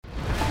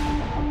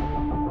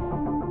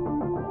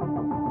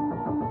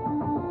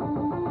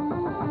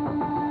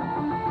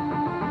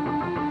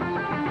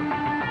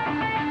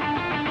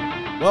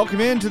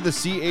Welcome into the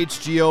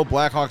CHGO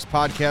Blackhawks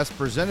podcast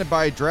presented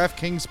by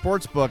DraftKings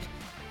Sportsbook,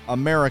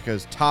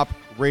 America's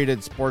top-rated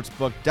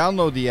sportsbook.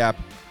 Download the app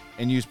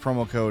and use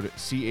promo code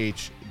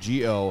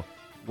CHGO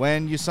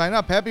when you sign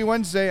up. Happy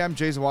Wednesday. I'm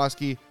Jay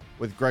Zawoski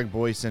with Greg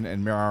Boyson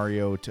and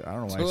Mario. I don't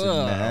know why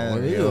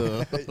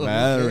I said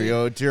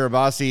Mario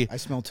Tirabassi. I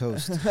smell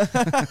toast.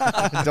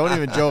 Don't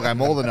even joke.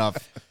 I'm old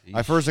enough.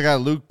 I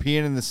got Luke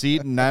peeing in the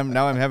seat, and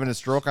now I'm having a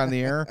stroke on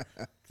the air.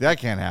 That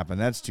can't happen.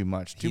 That's too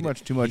much. Too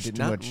much. He did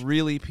not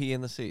really pee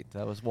in the seat.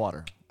 That was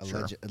water.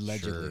 Allegedly.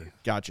 Sure.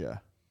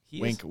 Gotcha.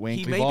 Wink, wink.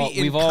 He may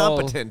be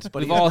incompetent,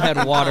 but we've all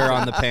had water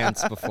on the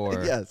pants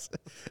before. Yes,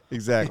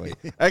 exactly.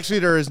 Actually,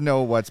 there is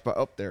no wet spot.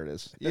 Oh, there it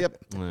is.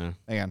 Yep. Yeah.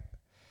 Hang on.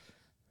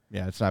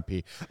 Yeah, it's not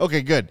pee.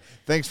 Okay, good.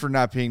 Thanks for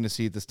not peeing the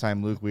seat this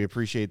time, Luke. We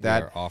appreciate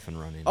that. We are off and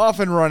running.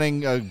 Off and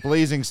running, a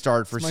blazing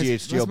start for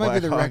CHGO This might be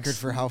the Blackhawks. record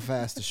for how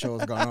fast the show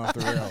has gone off the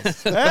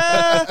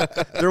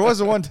rails. There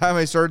was a one time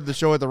I started the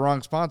show with the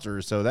wrong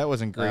sponsor, so that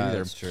wasn't great either.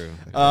 That's true.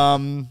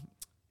 All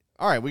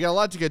right, we got a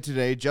lot to get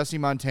today. Jesse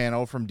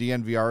Montano from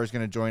DNVR is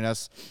going to join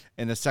us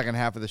in the second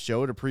half of the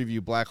show to preview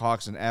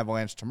Blackhawks and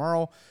Avalanche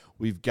tomorrow.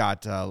 We've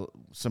got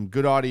some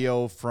good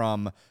audio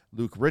from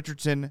Luke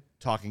Richardson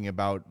talking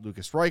about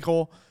Lucas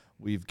Reichel.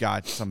 We've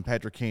got some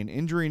Patrick Kane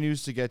injury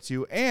news to get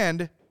to.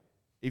 And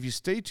if you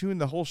stay tuned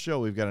the whole show,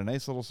 we've got a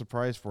nice little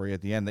surprise for you at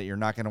the end that you're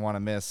not going to want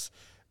to miss.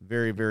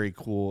 Very, very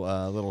cool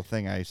little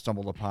thing I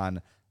stumbled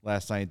upon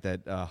last night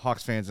that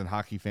Hawks fans and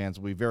hockey fans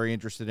will be very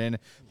interested in.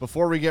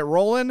 Before we get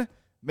rolling,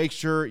 make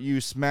sure you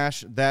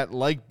smash that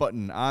like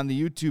button on the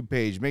YouTube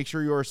page. Make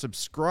sure you are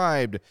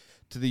subscribed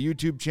to the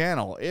YouTube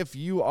channel. If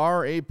you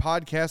are a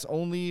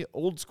podcast-only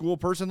old-school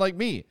person like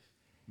me,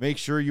 make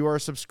sure you are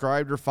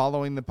subscribed or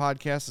following the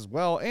podcast as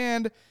well.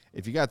 And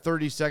if you got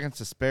 30 seconds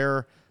to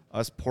spare,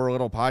 us poor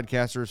little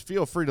podcasters,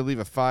 feel free to leave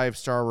a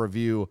 5-star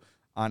review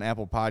on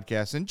Apple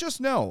Podcasts. And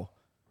just know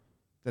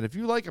that if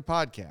you like a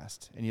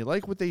podcast and you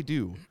like what they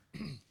do,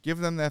 give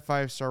them that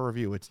 5-star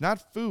review. It's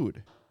not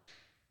food.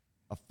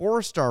 A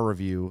 4-star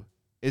review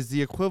is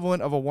the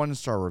equivalent of a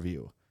 1-star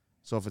review.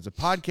 So if it's a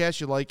podcast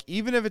you like,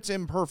 even if it's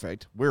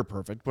imperfect, we're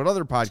perfect, but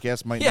other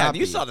podcasts might not be.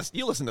 Yeah, you saw this.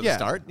 You listened to the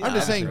start. I'm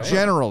just saying,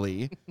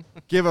 generally,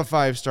 give a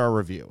 5-star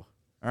review.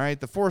 All right?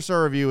 The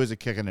 4-star review is a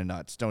kick in the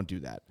nuts. Don't do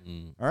that.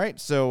 All right?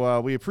 So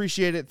we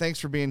appreciate it. Thanks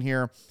for being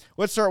here.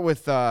 Let's start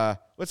with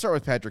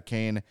Patrick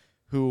Kane,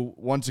 who,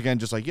 once again,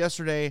 just like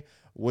yesterday,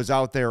 was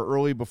out there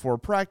early before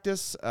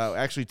practice.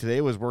 Actually, today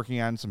was working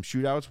on some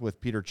shootouts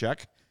with Peter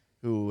Cech,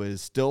 who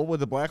is still with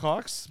the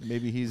Blackhawks.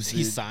 Maybe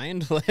he's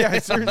signed. Yeah,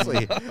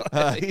 seriously.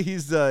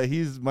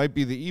 He's might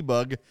be the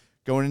e-bug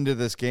going into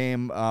this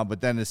game. But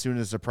then as soon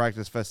as the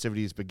practice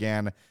festivities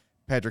began,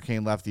 Patrick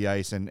Kane left the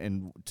ice.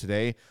 And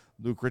today,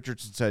 Luke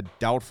Richardson said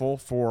doubtful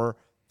for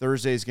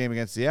Thursday's game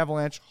against the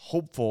Avalanche,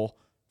 hopeful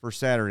for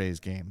Saturday's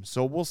game.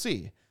 So we'll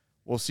see.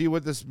 We'll see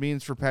what this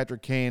means for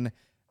Patrick Kane.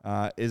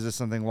 Is this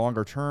something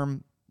longer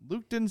term?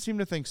 Luke didn't seem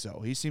to think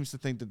so. He seems to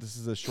think that this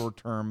is a short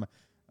term,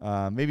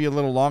 maybe a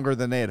little longer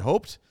than they had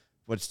hoped,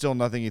 but still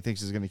nothing he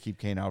thinks is going to keep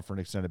Kane out for an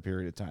extended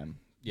period of time.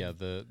 Yeah,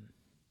 the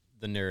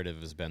narrative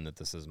has been that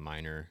this is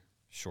minor,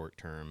 short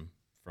term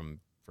from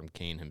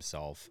Kane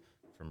himself,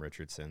 from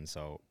Richardson.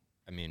 So,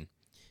 I mean,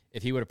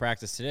 if he would have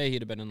practiced today,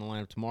 he'd have been in the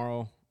lineup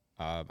tomorrow.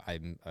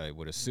 I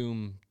would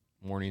assume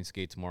morning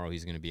skate tomorrow,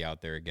 he's going to be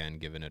out there again,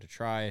 giving it a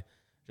try,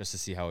 just to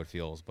see how it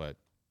feels, but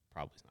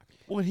probably not going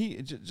to. Well,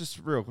 he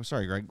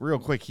Greg, real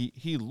quick,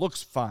 he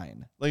looks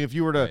fine. Like if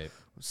you were to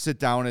sit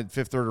down at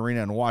Fifth Third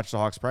Arena and watch the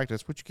Hawks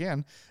practice, which you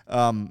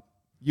can,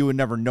 you would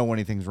never know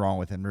anything's wrong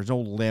with him. There's no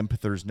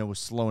limp, there's no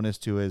slowness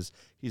to he's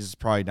just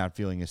probably not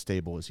feeling as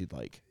stable as he'd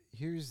like.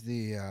 Here's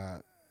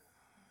the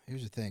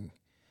thing.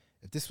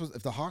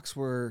 If the Hawks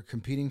were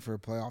competing for a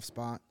playoff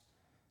spot,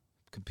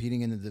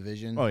 competing in the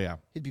division,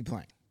 he'd be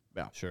playing.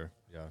 Yeah, sure.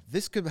 Yeah.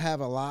 This could have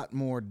a lot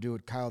more to do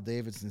with Kyle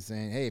Davidson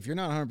saying, hey, if you're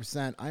not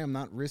 100%, I am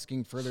not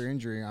risking further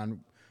injury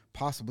on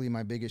possibly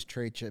my biggest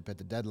trade chip at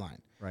the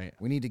deadline. Right.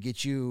 We need to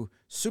get you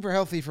super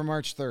healthy for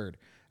March 3rd.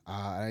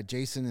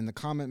 Jason in the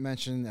comment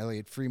mentioned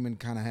Elliot Friedman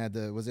kind of had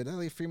was it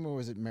Elliot Friedman or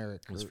was it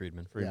Merrick? It was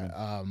Friedman.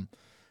 Yeah,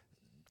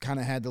 kind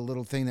of had the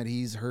little thing that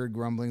he's heard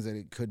grumblings that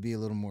it could be a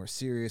little more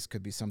serious,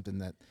 could be something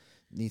that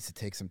needs to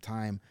take some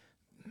time.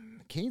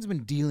 Kane's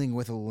been dealing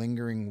with a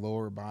lingering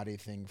lower body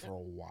thing for a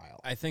while.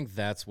 I think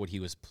that's what he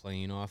was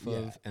playing off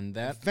of, and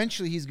that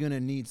eventually he's going to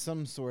need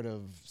some sort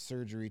of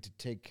surgery to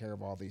take care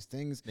of all these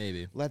things.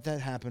 Maybe let that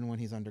happen when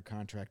he's under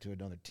contract to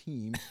another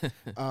team,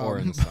 or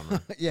in the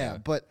summer. Yeah,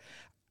 but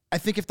I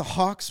think if the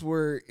Hawks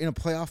were in a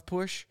playoff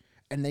push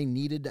and they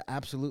needed to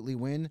absolutely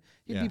win,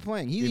 he'd be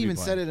playing. He even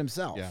said it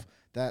himself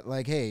that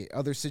like, hey,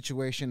 other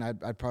situation,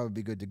 I'd probably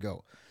be good to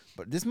go.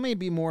 But this may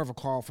be more of a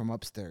call from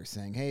upstairs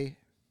saying, hey,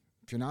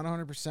 if you're not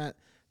 100%,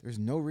 there's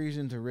no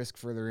reason to risk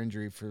further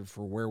injury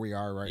for where we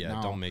are right now.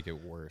 Yeah, don't make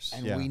it worse.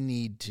 And we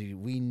need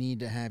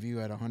to have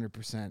you at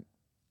 100%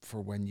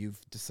 for when you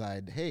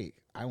decide, hey,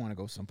 I want to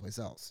go someplace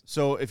else.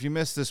 So if you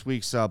missed this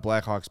week's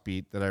Blackhawks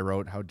beat that I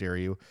wrote, how dare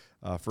you?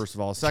 First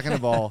of all. Second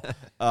of all,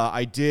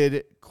 I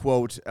did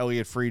quote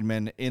Elliot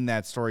Friedman in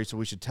that story, so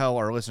we should tell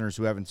our listeners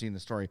who haven't seen the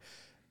story.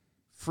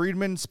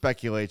 Friedman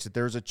speculates that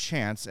there's a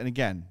chance, and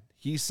again,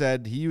 he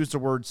used the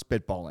word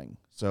spitballing.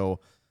 So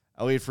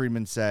Elliot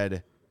Friedman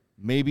said,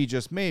 maybe,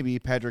 just maybe,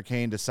 Patrick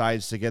Kane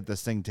decides to get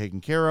this thing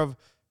taken care of,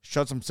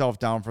 shuts himself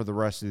down for the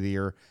rest of the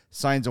year,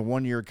 signs a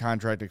 1-year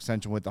contract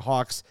extension with the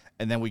Hawks,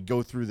 and then we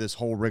go through this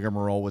whole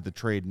rigmarole with the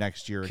trade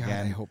next year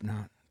again. I hope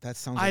not. That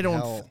sounds like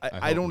hell.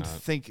 I don't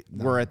think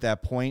we're at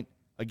that point.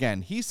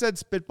 Again, he said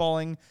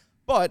spitballing,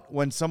 but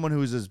when someone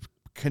who's as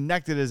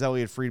connected as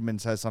Elliot Friedman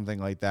says something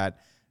like that,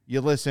 you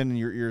listen and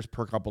your ears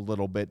perk up a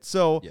little bit.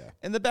 So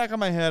in the back of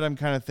my head, I'm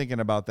kind of thinking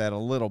about that a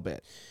little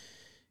bit.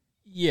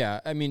 Yeah,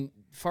 I mean,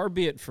 far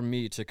be it from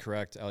me to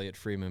correct Elliot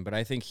Friedman, but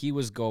I think he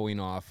was going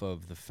off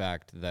of the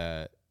fact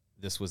that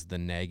this was the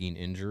nagging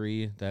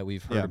injury that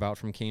we've heard about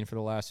from Kane for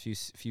the last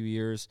few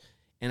years,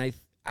 and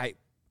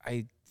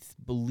I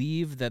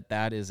believe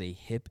that is a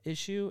hip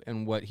issue,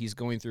 and what he's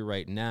going through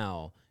right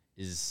now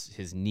is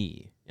his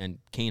knee. And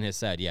Kane has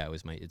said,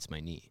 it's my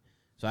knee.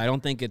 So I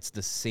don't think it's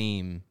the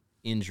same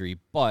injury,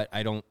 but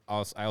I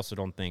also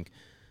don't think,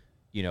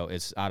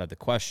 it's out of the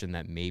question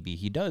that maybe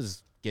he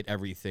does get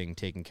everything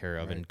taken care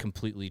of and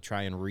completely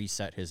try and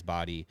reset his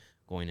body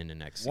going into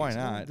next season. Why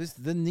not?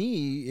 The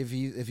knee, if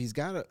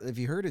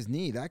he hurt his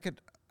knee, that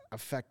could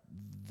affect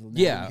the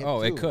hip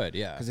too. It could,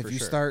 because if you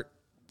start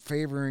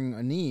favoring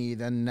a knee,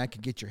 then that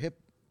could get your hip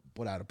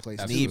put out of place.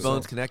 Knee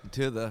bone's connected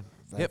to the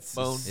hip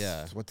bone.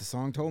 That's what the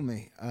song told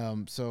me.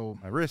 So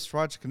my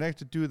wristwatch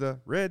connected to the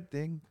red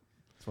thing.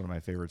 It's one of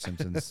my favorite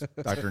Simpsons,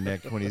 Dr.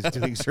 Nick, when he's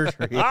doing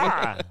surgery.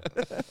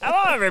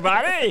 Hello,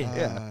 everybody.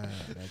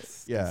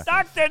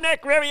 Dr.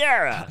 Nick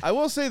Riviera. I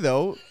will say,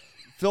 though,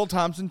 Phil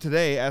Thompson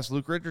today asked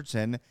Luke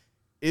Richardson,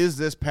 is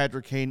this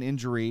Patrick Kane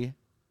injury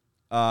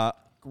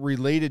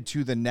related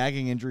to the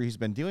nagging injury he's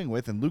been dealing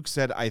with? And Luke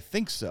said, I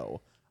think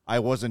so. I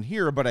wasn't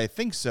here, but I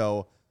think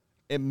so.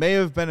 It may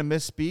have been a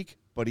misspeak,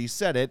 but he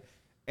said it.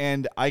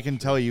 And I can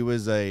tell you,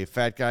 as a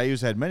fat guy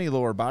who's had many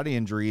lower body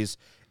injuries,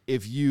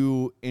 if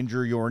you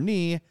injure your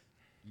knee,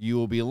 you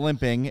will be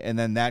limping, and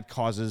then that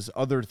causes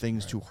other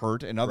things to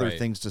hurt and other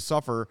things to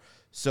suffer.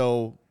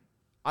 So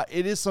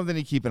it is something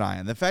to keep an eye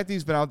on. The fact that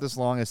he's been out this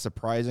long is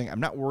surprising. I'm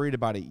not worried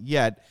about it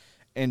yet.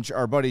 And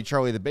our buddy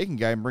Charlie the Bacon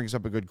Guy brings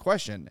up a good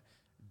question.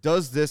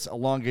 Does this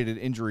elongated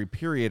injury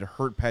period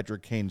hurt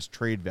Patrick Kane's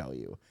trade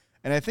value?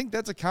 And I think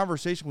that's a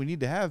conversation we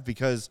need to have,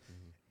 because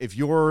if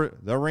you're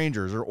the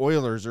Rangers or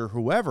Oilers or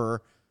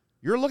whoever,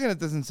 you're looking at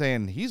this and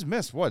saying, he's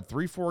missed,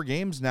 3-4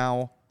 games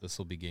now. This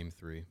will be game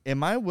 3.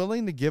 Am I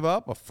willing to give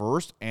up a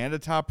first and a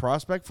top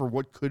prospect for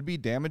what could be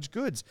damaged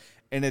goods?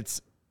 And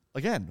it's,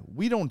 again,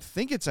 we don't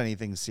think it's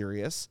anything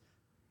serious.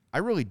 I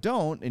really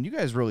don't, and you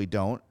guys really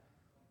don't.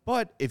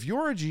 But if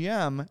you're a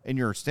GM and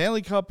your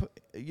Stanley Cup,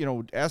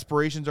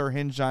 aspirations are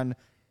hinged on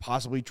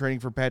possibly trading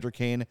for Patrick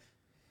Kane,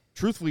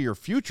 truthfully your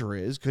future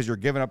is, because you're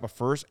giving up a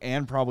first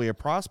and probably a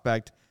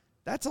prospect,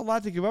 that's a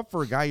lot to give up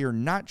for a guy you're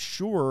not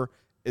sure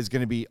is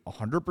going to be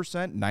 100%,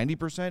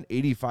 90%,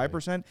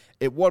 85%.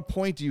 At what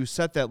point do you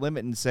set that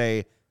limit and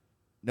say,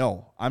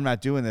 no, I'm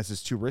not doing this,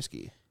 it's too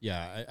risky?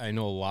 Yeah, I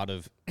know a lot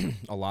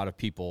of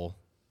people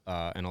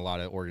and a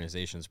lot of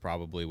organizations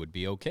probably would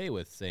be okay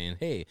with saying,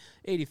 hey,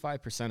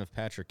 85% of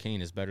Patrick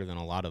Kane is better than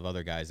a lot of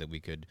other guys that we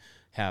could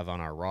have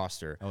on our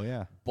roster. Oh,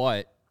 yeah.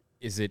 But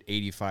is it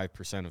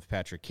 85% of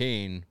Patrick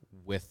Kane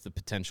with the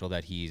potential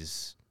that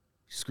he's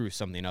screws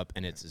something up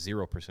and it's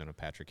 0% of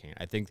Patrick Kane?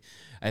 I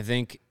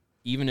think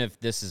even if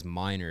this is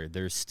minor,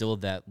 there's still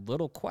that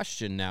little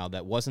question now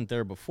that wasn't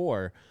there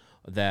before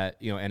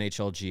that,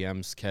 NHL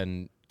GMs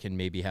can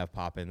maybe have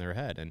pop in their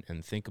head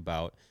and think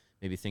about,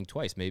 maybe think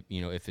twice. Maybe,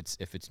 if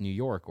it's New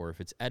York or if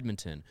it's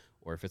Edmonton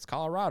or if it's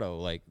Colorado,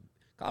 like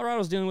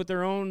Colorado's dealing with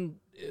their own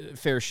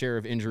fair share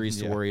of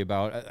injuries to worry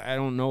about. I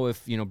don't know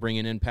if,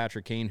 bringing in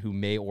Patrick Kane, who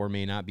may or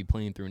may not be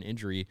playing through an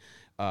injury,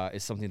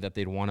 is something that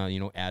they'd want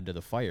to, add to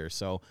the fire.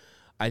 So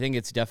I think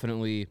it's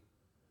definitely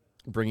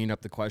bringing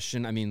up the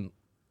question. I mean,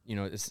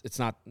 it's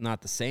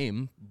not the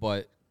same,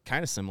 but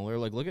kind of similar.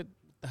 Like, look at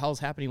the hell's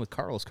happening with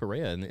Carlos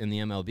Correa in the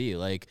MLB.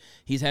 Like,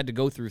 he's had to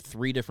go through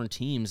 3 different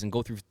teams and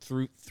go through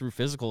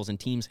physicals, and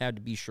teams had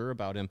to be sure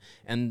about him,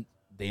 and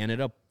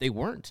they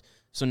weren't.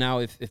 So now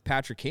if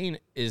Patrick Kane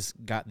is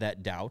got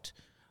that doubt,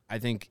 I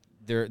think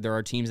there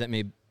are teams that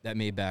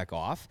may back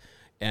off,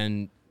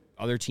 and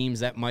other teams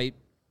that might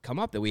come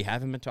up that we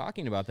haven't been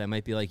talking about that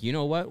might be like, you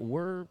know what,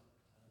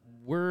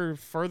 we're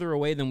further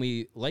away than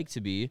we like to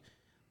be,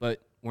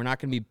 but we're not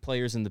going to be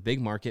players in the big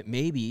market.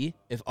 Maybe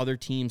if other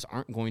teams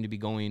aren't going to be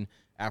going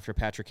after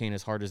Patrick Kane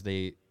as hard as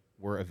they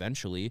were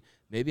eventually,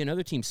 maybe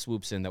another team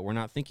swoops in that we're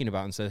not thinking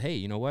about and says, hey,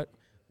 you know what?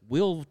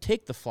 We'll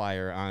take the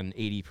flyer on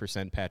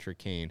 80% Patrick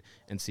Kane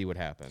and see what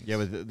happens. Yeah,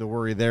 but the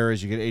worry there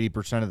is you get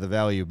 80% of the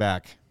value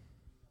back,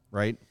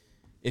 right?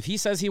 If he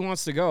says he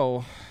wants to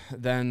go,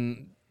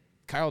 then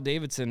Kyle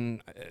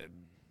Davidson,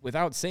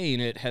 without saying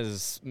it,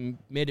 has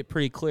made it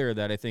pretty clear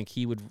that I think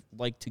he would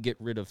like to get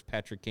rid of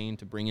Patrick Kane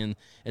to bring in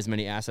as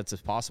many assets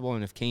as possible.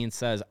 And if Kane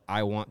says,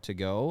 I want to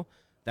go,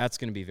 that's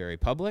going to be very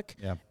public.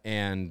 Yeah.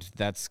 And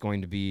that's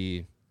going to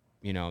be,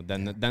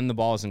 then the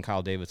ball is in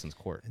Kyle Davidson's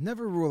court.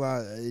 Never rule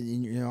out,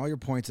 all your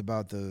points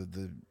about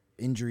the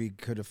injury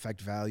could affect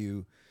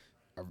value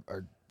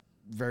are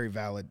very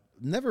valid.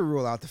 Never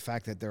rule out the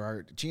fact that there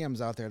are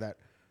GMs out there that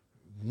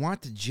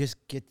want to just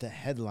get the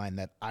headline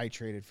that I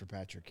traded for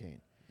Patrick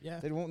Kane. Yeah.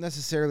 They won't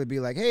necessarily be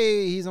like,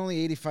 hey, he's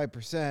only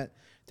 85%.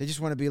 They just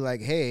want to be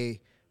like,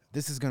 hey,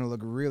 this is going to look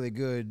really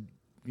good.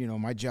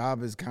 My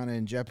job is kind of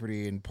in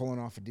jeopardy and pulling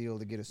off a deal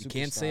to get a superstar. You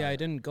can't say I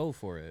didn't go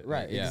for it.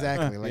 Right, Yeah.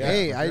 exactly. Like,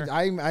 hey,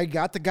 I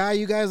got the guy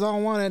you guys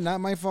all wanted.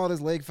 Not my fault his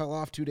leg fell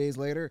off 2 days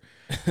later.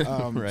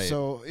 Right.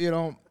 So,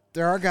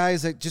 there are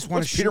guys that just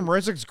want to shoot.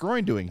 What's Peter Mrazek's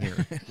groin doing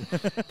here?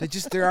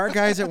 There are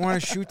guys that want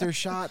to shoot their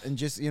shot and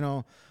just,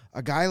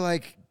 a guy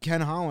like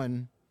Ken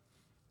Holland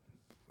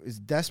is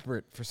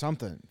desperate for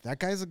something. That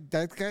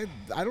guy.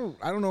 I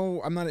don't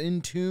know. I'm not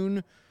in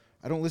tune.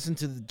 I don't listen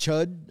to the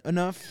Chud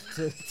enough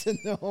to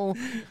know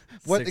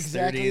what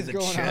exactly is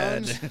going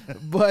on.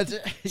 But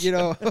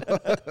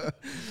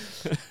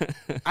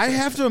I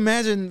have to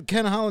imagine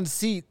Ken Holland's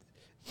seat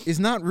is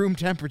not room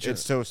temperature.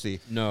 It's toasty.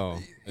 No.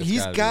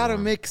 He's got to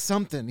make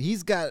something.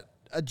 He's got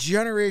a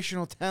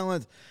generational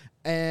talent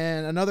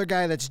and another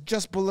guy that's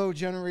just below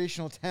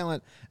generational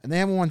talent, and they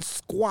haven't won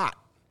squat.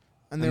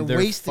 And they're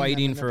wasting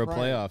fighting them for a prime.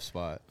 playoff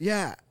spot.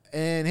 Yeah,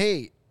 and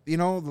hey, the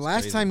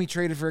last crazy. time he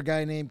traded for a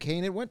guy named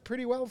Kane, it went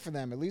pretty well for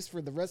them, at least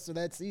for the rest of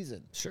that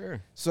season.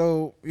 Sure.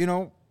 So,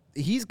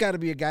 he's got to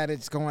be a guy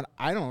that's going,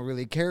 I don't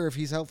really care if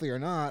he's healthy or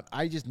not.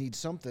 I just need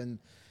something.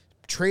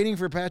 Trading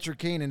for Patrick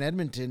Kane in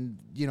Edmonton,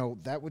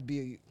 that would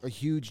be a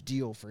huge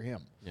deal for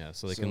him. Yeah,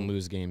 so they can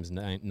lose games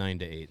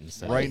 9-8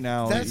 instead. Right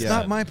now, That's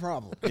not my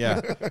problem. Yeah.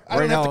 I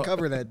don't have to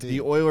cover that team.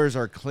 The Oilers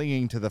are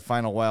clinging to the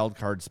final wild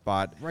card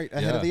spot. Right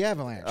ahead of the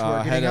Avalanche, who are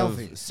Ahead getting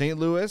healthy. of St.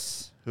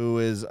 Louis, who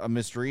is a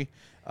mystery.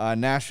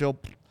 Nashville,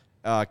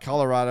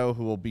 Colorado,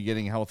 who will be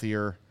getting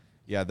healthier.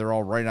 Yeah, they're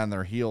all right on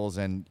their heels.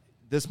 And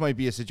this might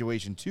be a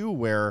situation, too,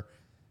 where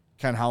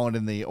Ken Holland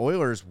and the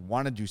Oilers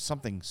want to do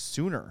something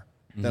sooner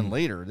than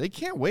later. They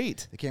can't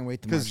wait. They can't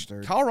wait to March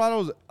 3rd.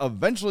 Colorado's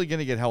eventually going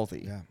to get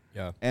healthy.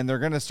 Yeah. And they're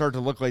going to start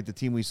to look like the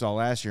team we saw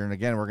last year. And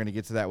again, we're going to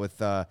get to that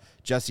with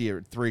Jesse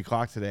at 3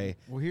 o'clock today.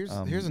 Well,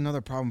 here's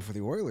another problem for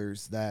the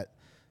Oilers that,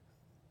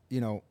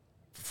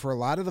 for a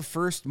lot of the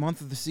first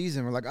month of the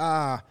season, we're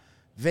like,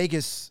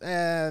 Vegas,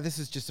 this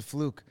is just a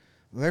fluke.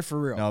 They're for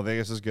real. No,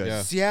 Vegas is good.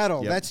 Yeah.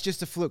 Seattle, that's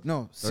just a fluke.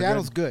 No,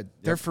 Seattle's good.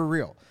 They're for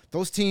real.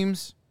 Those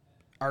teams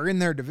are in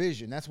their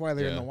division. That's why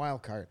they're in the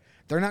wild card.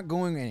 They're not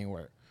going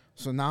anywhere.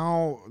 So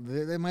now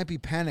they might be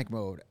panic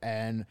mode.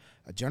 And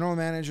a general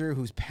manager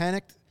who's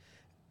panicked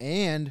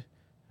and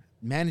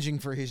managing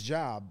for his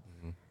job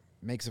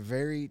makes a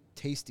very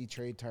tasty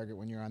trade target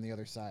when you're on the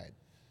other side.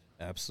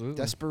 Absolutely.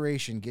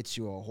 Desperation gets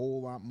you a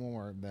whole lot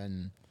more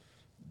than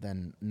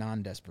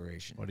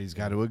non-desperation. But he's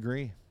got to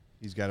agree.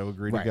 He's got to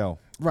agree to go.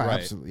 Right, Right.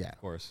 absolutely, yeah. Of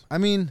course. I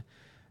mean,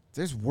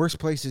 there's worse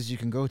places you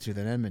can go to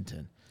than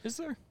Edmonton. Is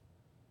there?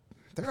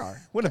 There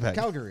are. Winnipeg.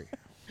 Calgary.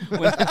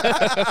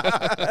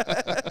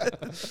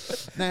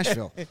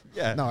 Nashville.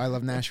 Yeah. No, I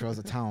love Nashville as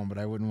a town, but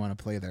I wouldn't want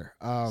to play there.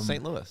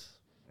 St. Louis.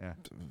 Yeah.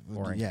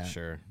 Boring. Yeah,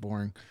 Sure.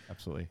 boring.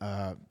 Absolutely.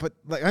 But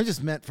I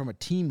just meant from a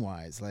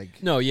team-wise,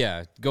 No,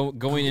 yeah.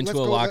 Going into let's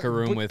a go locker put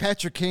room with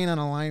Patrick Kane on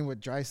a line with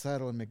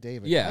Draisaitl and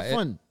McDavid. Have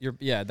fun.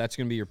 That's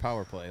going to be your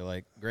power play.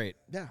 Like, great.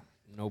 Yeah.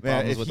 No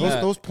problems with Those,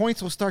 that. those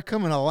points will start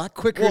coming a lot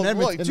quicker in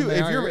Edmonton. too, than they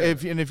are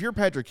here. if you're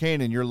Patrick Kane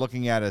and you're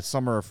looking at a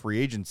summer of free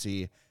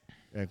agency,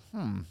 you're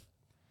like,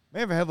 may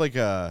have had like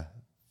a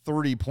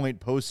 30-point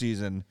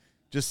postseason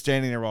just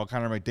standing there while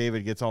Connor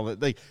McDavid gets all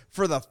that. Like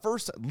for the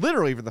first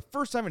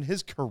time in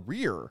his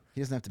career,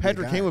 He doesn't have to be Patrick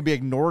the guy. Kane would be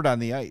ignored on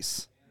the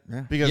ice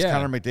Yeah. because Yeah.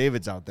 Connor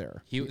McDavid's out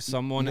there.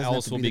 Someone doesn't have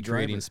else to will be be the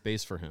creating driver.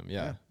 space for him.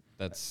 Yeah.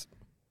 That's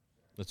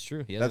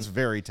true. He That's hasn't-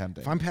 very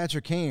tempting. If I'm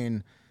Patrick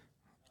Kane,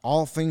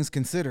 all things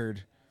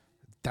considered,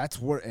 that's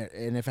what.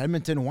 And if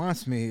Edmonton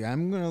wants me,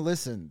 I'm going to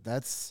listen.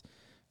 That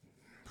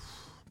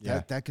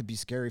could be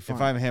scary fun.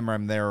 If I'm him,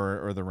 I'm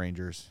there or the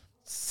Rangers.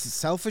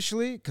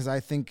 Selfishly, because I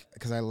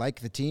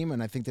like the team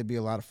and I think that'd be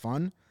a lot of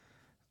fun.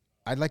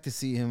 I'd like to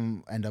see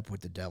him end up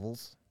with the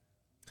Devils.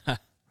 That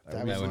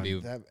would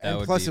be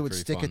Plus, it would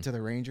pretty stick fun. it to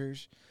the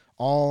Rangers.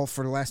 All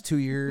for the last 2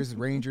 years,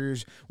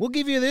 Rangers. We'll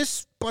give you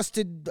this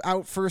busted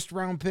out first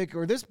round pick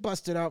or this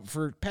busted out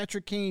for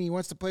Patrick Kane. He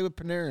wants to play with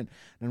Panarin,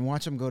 and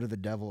watch him go to the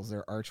Devils,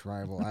 their arch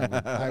rival.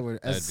 I would,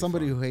 as be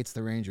somebody fun. who hates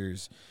the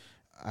Rangers,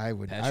 I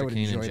would Patrick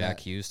Kane enjoy and Jack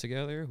that. Hughes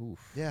together. Oof.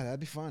 Yeah, that'd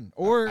be fun.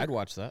 Or I'd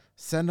watch that.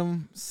 send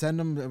them.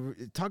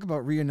 Talk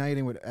about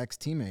reuniting with ex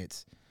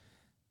teammates.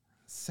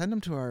 Send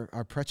them to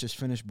our precious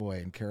Finnish boy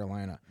in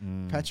Carolina.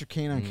 Patrick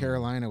Kane on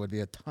Carolina would be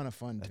a ton of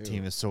fun, That too.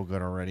 team is so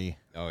good already.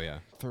 Oh yeah.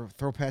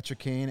 Throw Patrick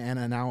Kane and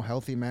a now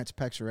healthy Matt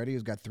Pacioretty,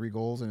 who's got 3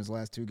 goals in his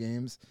last 2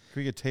 games. Could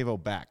we get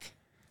Tavo back?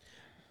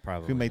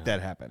 Probably. Could we make not.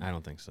 that happen? I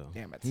don't think so.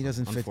 Damn it. He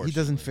doesn't fit. He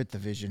doesn't fit the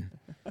vision.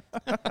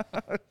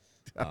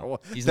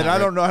 Then I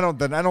don't know.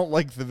 Then I don't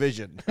like the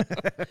vision.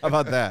 How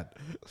about that?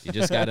 We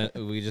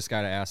just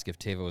gotta ask if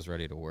Tavo was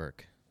ready to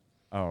work.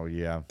 Oh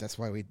yeah, that's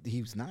why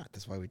he's not.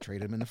 That's why we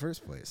traded him in the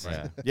first place.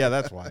 Yeah, yeah,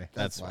 that's why.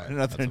 That's why.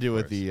 Nothing to do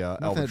with the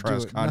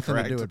Albatross contract.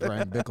 Nothing to do with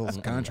Brian Bickle's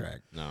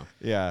contract. No.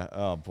 Yeah.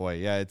 Oh boy.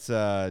 Yeah. It's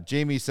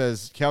Jamie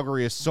says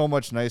Calgary is so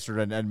much nicer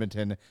than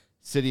Edmonton,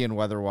 city and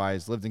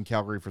weather-wise. Lived in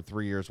Calgary for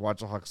 3 years. Watched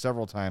the Hawks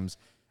several times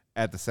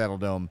at the Saddle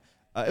Dome.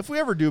 If we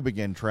ever do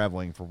begin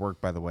traveling for work,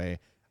 by the way,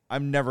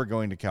 I'm never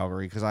going to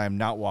Calgary because I am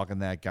not walking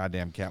that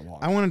goddamn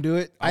catwalk. I want to do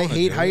it. I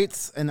hate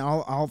heights and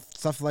all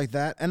stuff like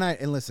that. And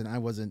listen, I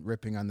wasn't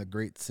ripping on the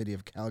great city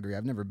of Calgary.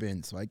 I've never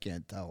been, so I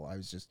can't tell. I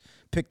was just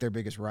picked their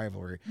biggest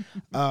rivalry.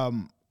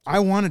 I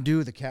want to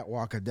do the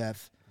catwalk of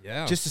death.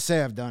 Yeah. Just to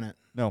say I've done it.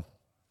 No. All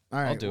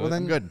right. I'll do it.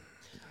 Then good.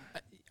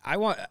 I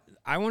want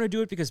to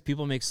do it because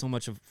people make so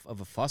much of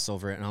a fuss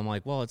over it, and I'm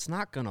like, well, it's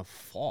not gonna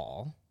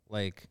fall.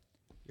 Like,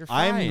 you're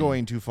fine. I'm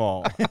going to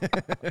fall.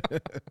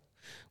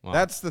 Well,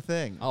 that's the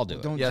thing. I'll do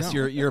it. Don't Yes,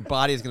 jump. your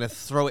body is going to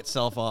throw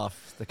itself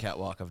off the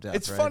catwalk of death.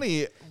 It's right?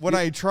 funny when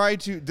I try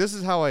to. This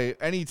is how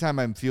anytime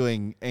I'm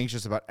feeling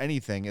anxious about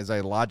anything, is I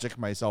logic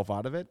myself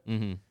out of it.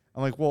 Mm-hmm.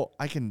 I'm like, well,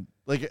 I can.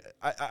 Like,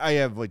 I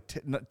have like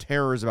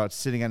terrors about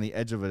sitting on the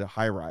edge of a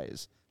high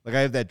rise. Like,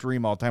 I have that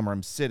dream all the time where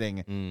I'm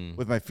sitting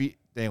with my feet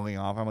dangling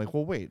off. I'm like,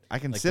 well, wait, I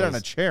can sit on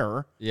a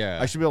chair. Yeah.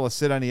 I should be able to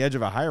sit on the edge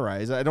of a high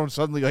rise. I don't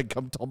suddenly like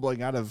come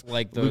tumbling out of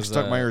Like Luke those,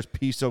 Stuckmeyer's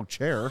pea-soaked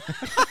chair.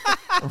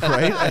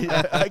 Right?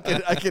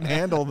 I can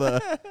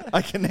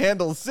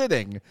handle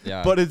sitting.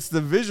 Yeah. But it's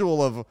the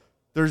visual of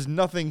there's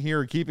nothing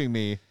here keeping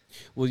me.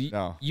 Well,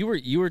 No.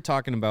 you were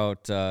talking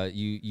about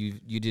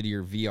you did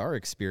your VR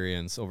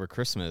experience over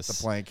Christmas.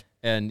 The plank.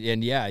 And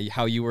yeah,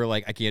 how you were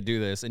like, I can't do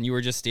this, and you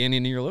were just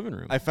standing in your living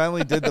room. I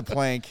finally did the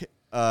plank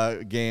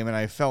game, and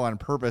I fell on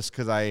purpose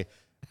because I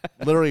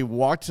literally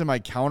walked to my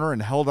counter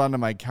and held onto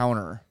my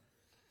counter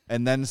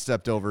and then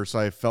stepped over, so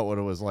I felt what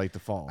it was like to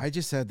fall. I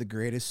just had the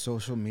greatest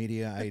social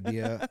media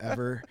idea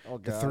ever. Oh,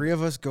 the God. three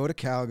of us go to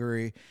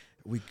Calgary.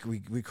 We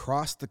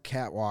cross the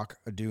catwalk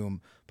of doom,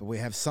 but we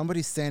have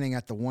somebody standing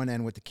at the one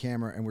end with the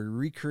camera, and we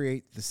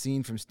recreate the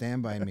scene from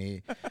Stand By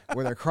Me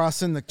where they're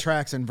crossing the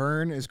tracks and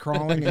Vern is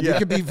crawling, and you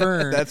could be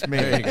Vern. That's me.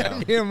 There you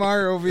go. You and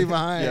Mario will be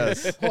behind,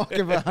 Yes.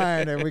 walking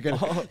behind, and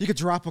you could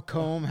drop a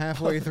comb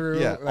halfway through.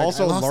 Yeah. Like,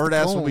 also, I lost the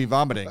Lord-ass will comb. be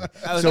vomiting.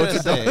 I was So going to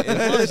it's a say,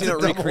 as long as you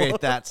don't double-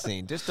 recreate that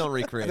scene, just don't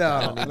recreate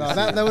that. No,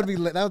 that would be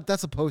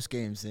that's a post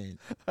game scene.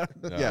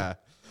 Yeah.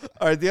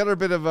 All right. The other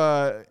bit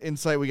of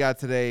insight we got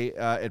today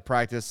at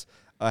practice,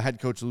 head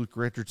coach Luke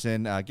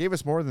Richardson gave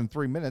us more than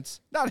 3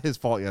 minutes. Not his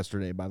fault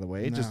yesterday, by the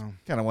way. It just No.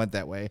 kind of went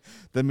that way.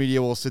 The media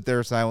will sit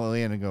there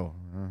silently and go,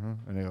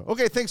 and they go,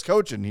 okay, thanks,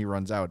 coach, and he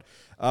runs out.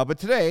 But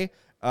today,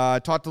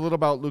 talked a little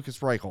about Lucas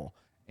Reichel.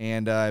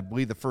 And I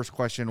believe the first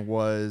question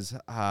was,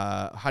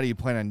 how do you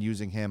plan on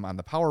using him on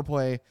the power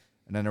play?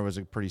 And then there was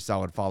a pretty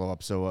solid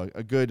follow-up. So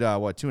a good,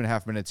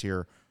 2.5 minutes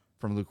here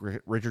from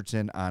Luke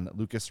Richardson on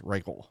Lucas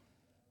Reichel.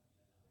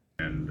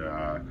 And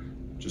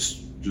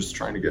just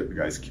trying to get the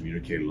guys to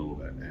communicate a little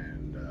bit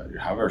and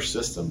have our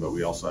system, but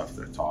we also have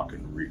to talk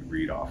and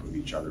read off of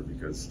each other,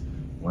 because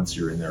once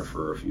you're in there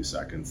for a few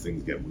seconds,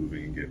 things get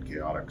moving and get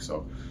chaotic.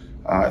 So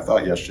I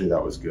thought yesterday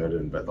that was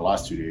good, but the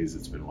last 2 days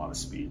it's been a lot of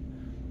speed,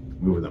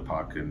 moving the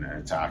puck and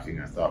attacking.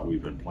 I thought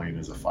we've been playing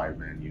as a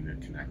 5-man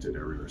unit connected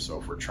everywhere. So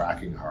if we're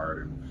tracking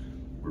hard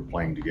and we're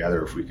playing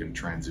together, if we can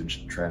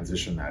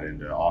transition that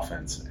into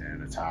offense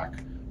and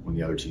attack when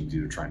the other team's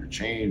either trying to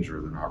change or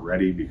they're not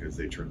ready because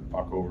they turn the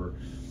puck over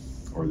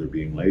or they're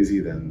being lazy,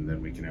 then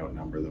we can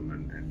outnumber them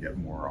and get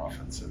more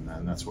offense. And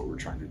then that's what we're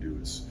trying to do,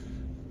 is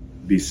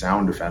be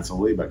sound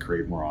defensively but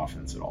create more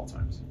offense at all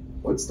times.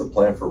 What's the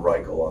plan for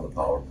Reichel on the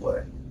power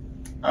play?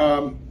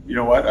 You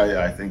know what?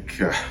 I think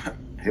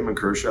him and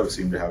Khrushchev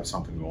seem to have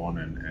something going,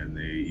 and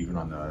they, even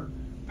on the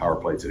power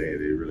play today,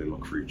 they really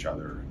look for each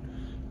other.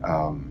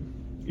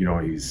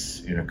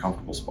 He's in a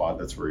comfortable spot.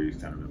 That's where he's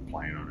kind of been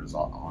playing on his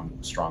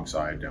strong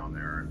side down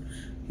there, and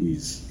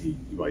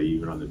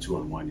even on the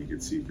 2-on-1, you can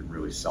see he can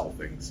really sell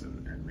things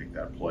and make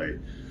that play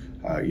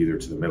either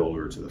to the middle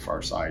or to the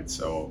far side.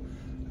 So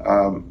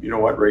you know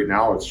what? Right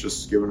now, it's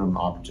just giving him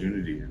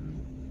opportunity, and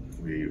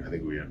I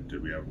think we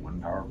have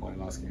one power play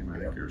last game, I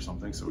think, or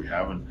something. So we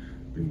haven't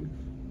been,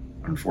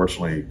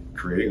 unfortunately,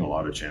 creating a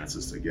lot of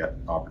chances to get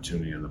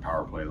opportunity in the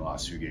power play the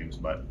last few games.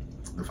 But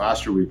the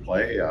faster we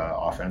play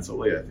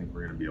offensively, I think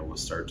we're going to be able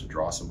to start to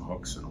draw some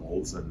hooks and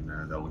holds, and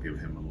that'll give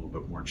him a little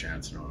bit more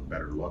chance and a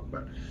better look.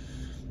 But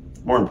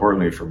more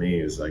importantly for me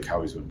is like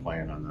how he's been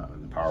playing on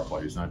the power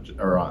play. He's not,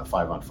 or on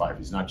 5-on-5.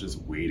 He's not just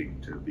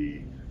waiting to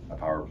be a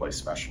power play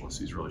specialist.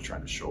 He's really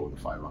trying to show the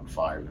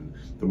 5-on-5, and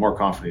the more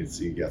confidence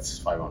he gets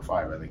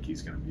 5-on-5, I think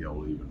he's going to be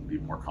able to even be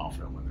more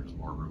confident when there's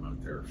more room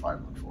out there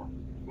 5-on-4.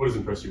 What has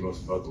impressed you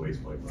most about the way he's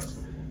played last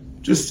couple of games?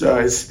 Just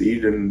his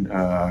speed, and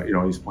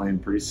he's playing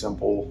pretty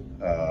simple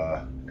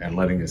and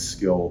letting his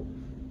skill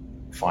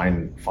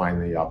find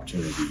the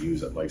opportunity to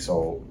use it. Like,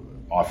 so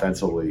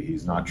offensively,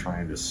 he's not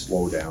trying to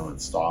slow down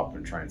and stop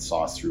and try and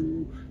sauce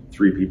through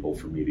 3 people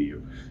from me to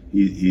you.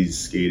 He's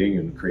skating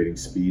and creating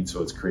speed,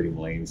 so it's creating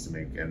lanes to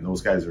make, and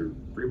those guys are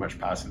pretty much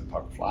passing the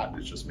puck flat.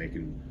 It's just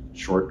making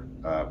short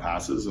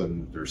passes,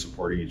 and they're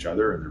supporting each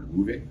other and they're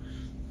moving.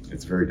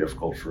 It's very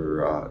difficult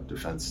for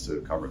defense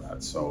to cover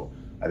that. So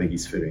I think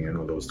he's fitting in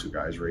with those 2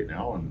 guys right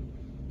now, and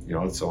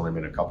it's only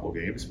been a couple of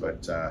games,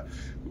 but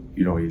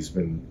he's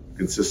been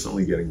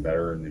consistently getting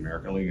better in the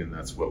American League, and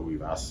that's what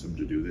we've asked him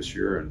to do this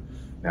year. And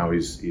now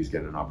he's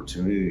getting an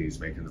opportunity, and he's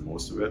making the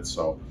most of it.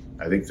 So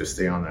I think to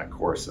stay on that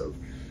course of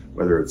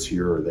whether it's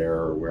here or there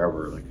or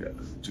wherever,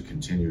 to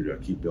continue to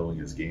keep building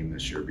his game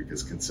this year,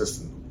 because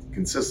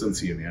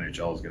consistency in the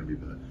NHL is going to be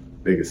the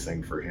biggest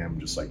thing for him,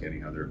 just like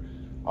any other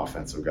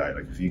offensive guy.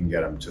 Like if you can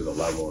get him to the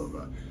level of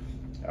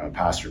a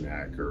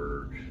Pasternak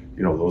or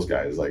those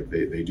guys,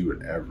 they do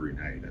it every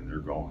night, and they're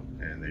going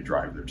and they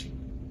drive their team.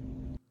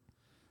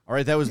 All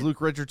right, that was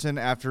Luke Richardson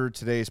after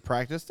today's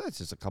practice. That's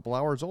just a couple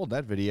hours old,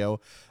 that video.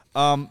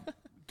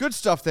 Good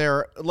stuff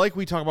there. Like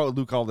we talk about with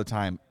Luke all the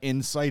time,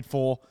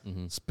 insightful,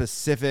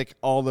 specific,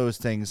 all those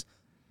things.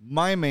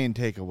 My main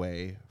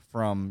takeaway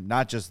from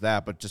not just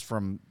that, but just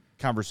from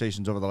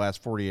conversations over the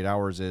last 48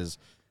 hours is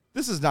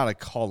this is not a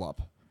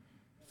call-up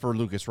for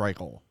Lukas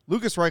Reichel.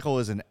 Lukas Reichel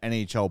is an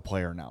NHL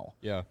player now.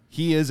 Yeah.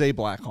 He is a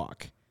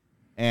Blackhawk.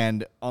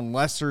 And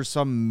unless there's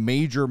some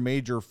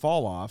major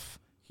fall-off,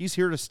 he's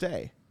here to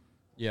stay.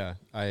 Yeah,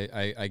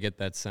 I get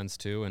that sense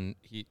too. And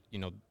he,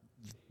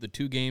 the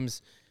 2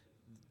 games,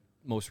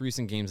 most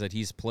recent games that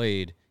he's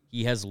played,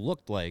 he has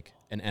looked like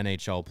an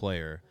NHL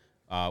player,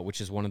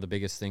 which is one of the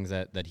biggest things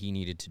that he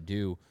needed to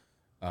do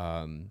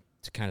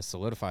to kind of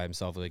solidify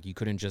himself. Like, you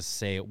couldn't just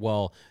say,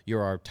 well,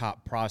 you're our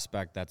top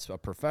prospect that's a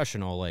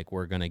professional, like,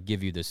 we're going to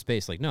give you this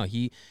space. Like, no,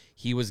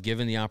 he was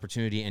given the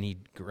opportunity, and he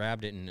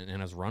grabbed it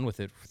and has run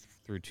with it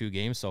through 2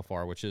 games so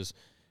far, which is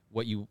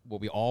what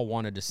we all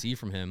wanted to see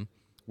from him.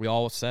 We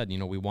all said,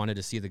 we wanted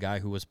to see the guy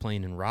who was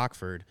playing in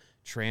Rockford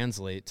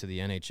translate to the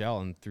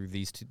NHL, and through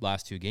these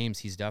last 2 games,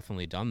 he's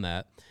definitely done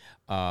that,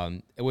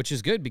 which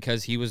is good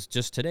because he was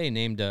just today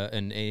named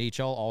an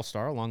AHL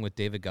All-Star along with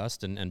David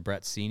Gust and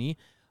Brett Seney.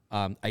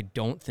 I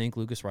don't think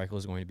Lukas Reichel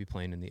is going to be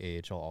playing in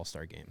the AHL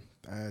All-Star game.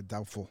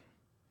 Doubtful.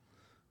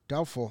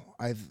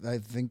 I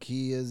think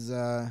he is.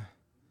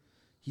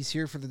 He's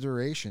here for the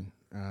duration,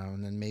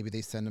 and then maybe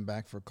they send him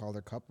back for a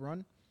Calder Cup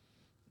run.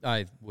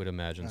 I would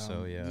imagine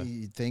so, yeah.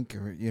 You think,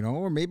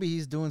 or maybe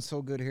he's doing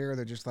so good here,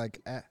 they're just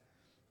like,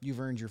 you've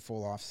earned your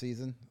full off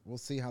season. We'll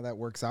see how that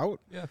works out.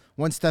 Yeah.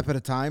 One step at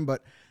a time,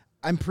 but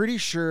I'm pretty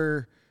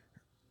sure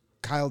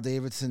Kyle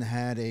Davidson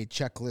had a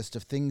checklist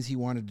of things he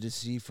wanted to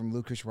see from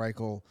Lukas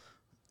Reichel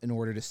in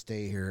order to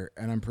stay here,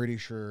 and I'm pretty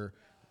sure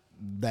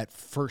that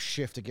first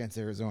shift against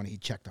Arizona, he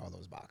checked all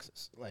those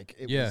boxes. Like,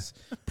 it was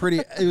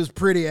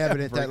pretty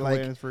evident that,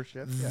 like,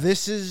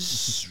 this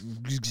is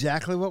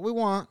exactly what we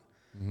want.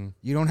 Mm-hmm.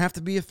 You don't have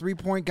to be a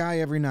 3-point guy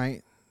every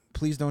night.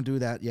 Please don't do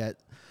that yet.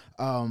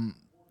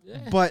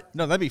 But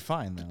no, that'd be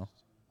fine though.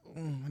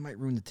 It might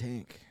ruin the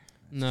tank.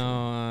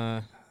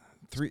 No,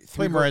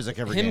 play Mrazek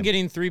every game. Him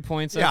getting 3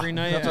 points every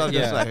night. That's what I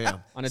was gonna say,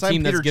 on a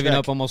team that's giving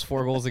up almost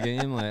 4 goals a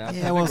game. Like, I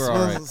think we're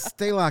all right.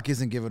 Stalock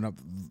isn't giving up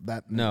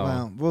that. No,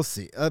 well, we'll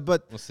see.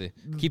 But we'll see.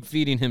 Keep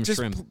feeding him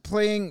just shrimp.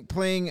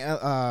 Playing at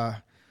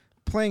an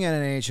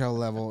NHL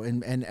level,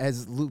 and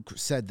as Luke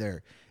said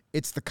there,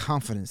 it's the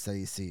confidence that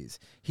he sees.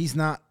 He's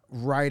not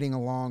riding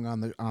along on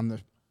the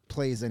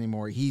plays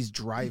anymore. He's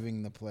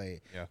driving the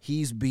play. Yeah.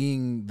 He's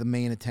being the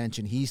main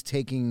attention. He's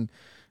taking,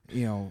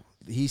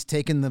 he's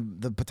taking the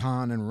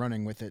baton and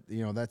running with it.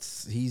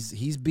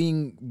 He's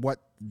being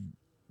what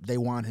they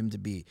want him to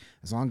be.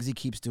 As long as he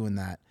keeps doing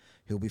that,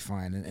 he'll be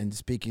fine. And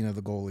speaking of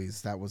the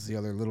goalies, that was the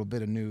other little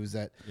bit of news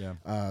that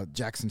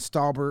Jackson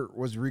Stauber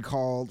was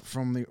recalled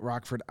from the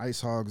Rockford Ice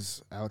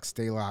Hogs. Alex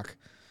Stalock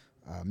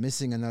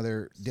missing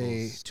another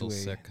day still to a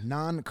sick.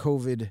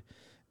 non-COVID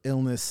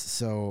illness.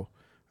 So,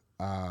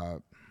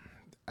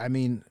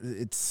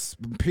 it's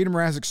Peter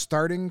Mrazek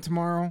starting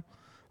tomorrow.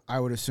 I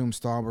would assume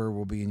Stauber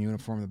will be in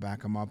uniform to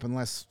back him up,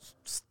 unless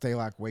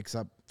Stalock wakes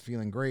up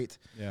feeling great.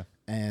 Yeah,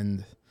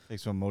 and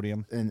takes some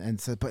Imodium.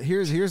 And so, but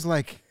here's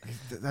like,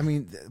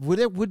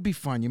 would be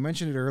fun. You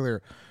mentioned it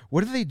earlier.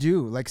 What do they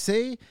do? Like,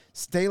 say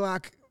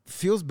Stalock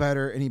feels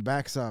better and he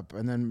backs up,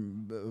 and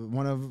then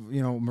one of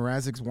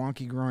Mrazek's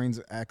wonky groins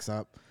acts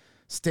up.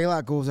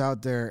 Stalock goes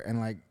out there and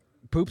like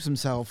poops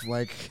himself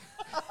like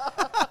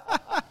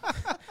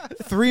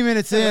 3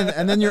 minutes in,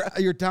 and then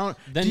you're down.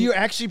 Then do you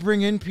actually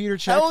bring in Peter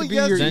Check to be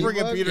your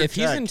e-bug? If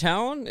he's in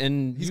town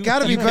and he's got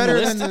to be better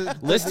than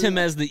list him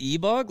as the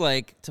e-bug,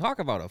 like, talk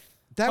about a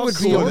that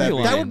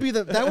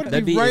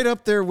would be right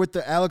up there with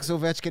the Alex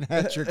Ovechkin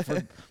hat trick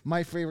for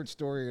my favorite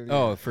story of the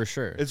year. For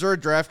sure. Is there a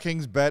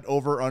DraftKings bet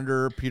over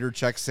under Peter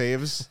Check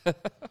saves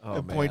at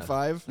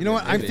 0.5? You know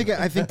what? I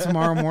think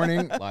tomorrow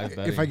morning,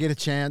 if I get a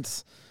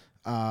chance,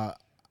 I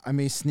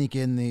may sneak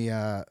in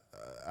the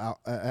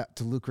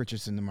to Luke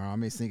Richardson tomorrow. I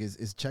may sneak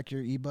is check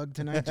your e-bug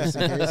tonight just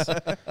in case.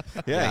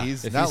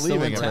 He's if not he's leaving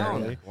still in town.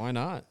 apparently. Why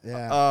not?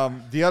 Yeah.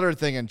 The other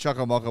thing, and Chuck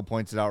O'Mucka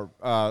points it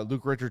out,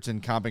 Luke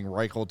Richardson comping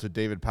Reichel to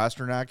David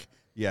Pasternak.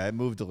 Yeah, it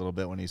moved a little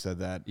bit when he said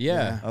that.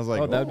 Yeah. I was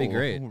like, that would be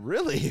great.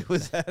 Really?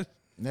 Was that?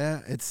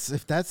 Yeah,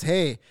 if that's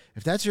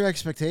your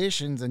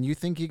expectations and you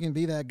think you can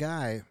be that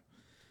guy,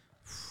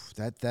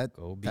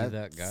 Go be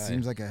that guy.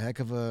 Seems like a heck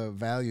of a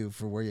value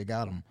for where you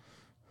got him.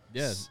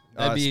 Yeah,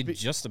 that'd be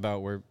just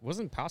about where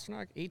wasn't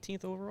Pasternak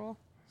 18th overall?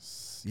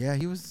 Yeah,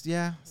 he was.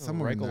 Yeah,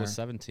 somewhere in Reichel there. was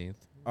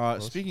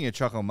 17th. Speaking of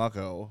Chucko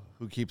Mucko,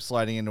 who keeps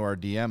sliding into our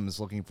DMs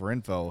looking for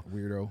info,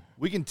 Weirdo.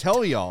 we can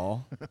tell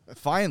y'all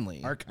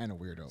finally. Our kind of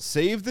weirdo.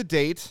 Save the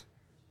date.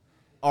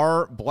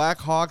 Our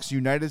Blackhawks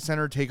United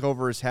Center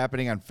takeover is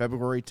happening on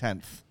February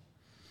 10th.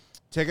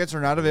 Tickets are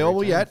not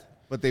available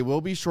yet, but they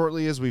will be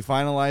shortly as we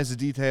finalize the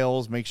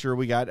details, make sure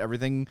we got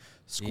everything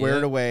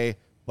squared away.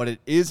 But it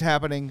is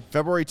happening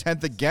February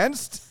 10th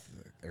against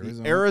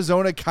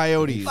Arizona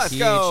Coyotes. Let's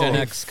go.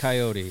 PHNX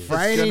Coyotes.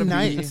 Friday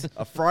night.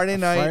 A Friday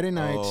night. Friday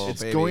night. Oh,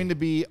 it's baby. going to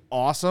be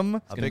awesome.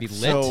 It's gonna be lit.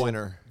 So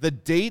winner. the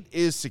date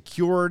is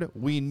secured.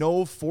 We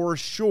know for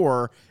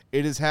sure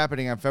it is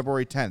happening on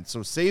February 10th.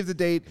 So save the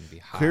date. be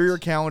hot. Clear your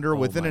calendar.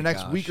 Within my the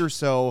next gosh. week or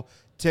so,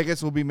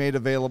 tickets will be made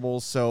available.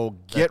 So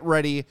get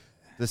ready.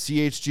 The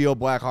CHGO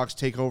Blackhawks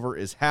takeover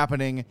is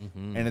happening,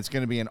 and it's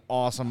going to be an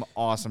awesome,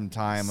 awesome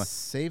time.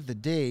 Save the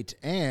date,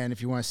 and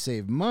if you want to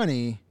save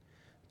money,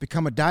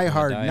 become a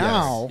diehard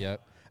now,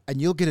 Yep.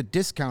 and you'll get a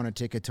discounted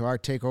ticket to our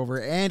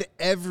takeover and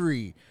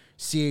every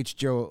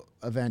CHGO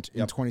event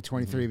in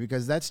 2023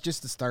 because that's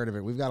just the start of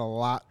it. We've got a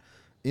lot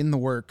in the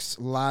works,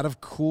 a lot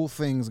of cool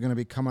things going to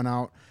be coming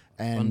out.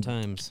 And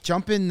Fun times.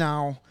 Jump in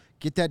now,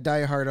 get that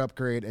diehard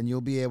upgrade, and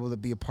you'll be able to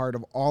be a part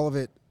of all of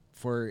it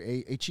for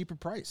a cheaper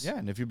price. Yeah,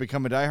 and if you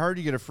become a diehard,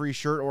 you get a free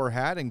shirt or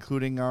hat,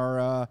 including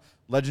our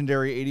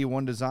legendary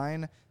 81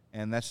 design.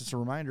 And that's just a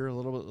reminder, a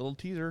little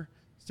teaser.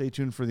 Stay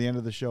tuned for the end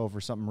of the show for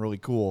something really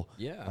cool.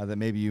 Yeah. That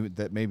maybe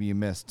you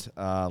missed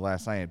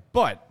last night.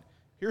 But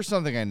here's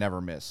something I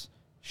never miss: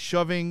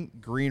 shoving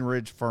Green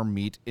Ridge Farm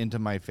meat into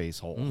my face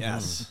hole.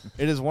 Yes.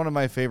 It is one of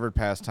my favorite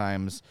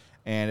pastimes,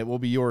 and it will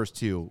be yours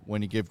too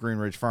when you give Green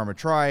Ridge Farm a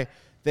try.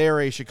 They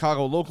are a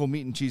Chicago local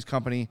meat and cheese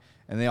company,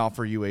 and they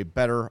offer you a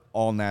better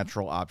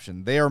all-natural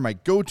option. They are my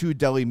go-to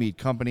deli meat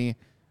company.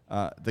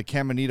 The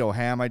Caminito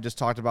ham I just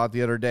talked about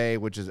the other day,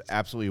 which is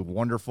absolutely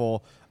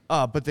wonderful.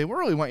 But they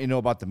really want you to know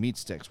about the meat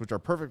sticks, which are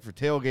perfect for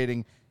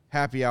tailgating,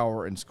 happy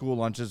hour, and school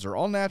lunches. They're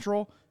all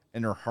natural,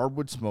 and they're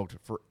hardwood smoked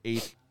for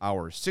 8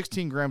 hours.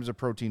 16 grams of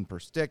protein per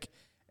stick,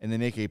 and they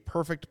make a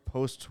perfect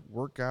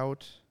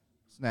post-workout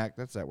snack.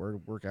 That's that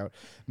word, workout.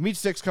 Meat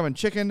sticks come in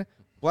chicken,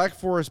 Black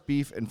Forest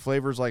beef, and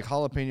flavors like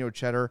jalapeno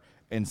cheddar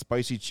and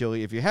spicy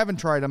chili. If you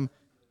haven't tried them,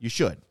 you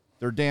should.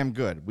 They're damn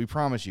good. We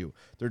promise you.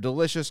 They're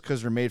delicious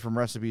because they're made from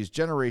recipes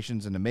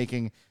generations into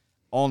making,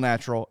 all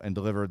natural, and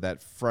deliver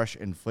that fresh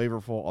and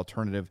flavorful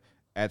alternative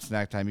at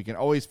snack time. You can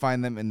always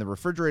find them in the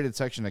refrigerated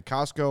section at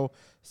Costco,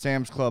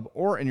 Sam's Club,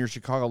 or in your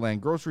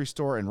Chicagoland grocery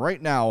store. And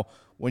right now,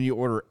 when you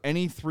order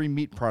any 3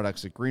 meat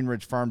products at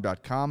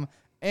greenridgefarm.com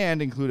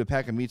and include a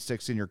pack of meat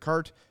sticks in your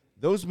cart,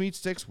 those meat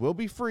sticks will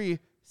be free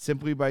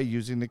simply by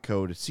using the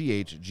code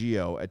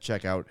CHGO at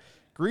checkout.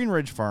 Green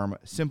Ridge Farm,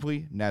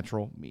 simply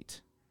natural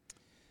meat.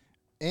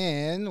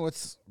 And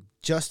what's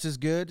just as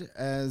good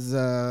as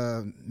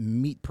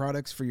meat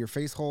products for your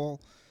face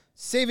hole,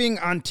 saving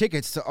on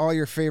tickets to all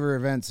your favorite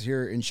events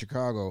here in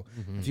Chicago.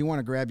 If you want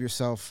to grab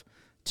yourself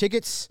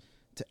tickets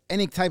to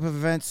any type of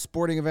events,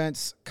 sporting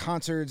events,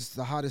 concerts,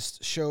 the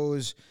hottest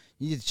shows,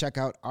 you need to check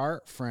out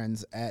our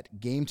friends at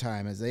Game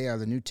Time, as they are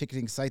the new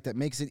ticketing site that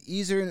makes it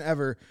easier than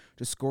ever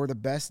to score the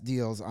best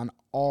deals on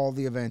all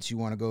the events you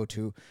want to go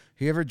to.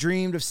 Have you ever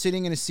dreamed of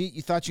sitting in a seat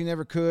you thought you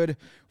never could,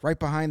 right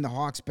behind the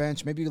Hawks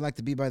bench? Maybe you'd like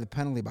to be by the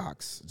penalty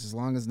box, as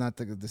long as not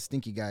the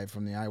stinky guy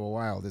from the Iowa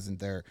Wild isn't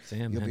there.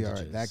 Sam You'll be all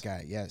right. Hendages. That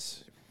guy,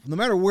 yes. No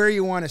matter where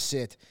you want to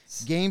sit,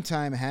 Game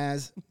Time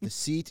has the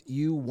seat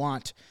you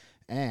want,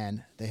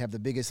 and they have the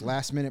biggest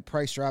last-minute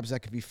price drops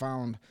that could be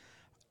found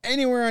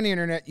anywhere on the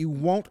internet. You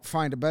won't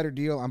find a better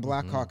deal on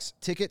Blackhawks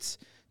tickets.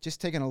 Just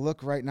taking a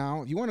look right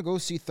now. If you want to go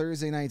see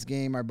Thursday night's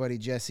game, our buddy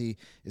Jesse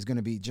is going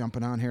to be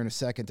jumping on here in a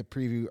second to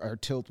preview our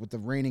tilt with the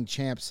reigning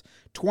champs.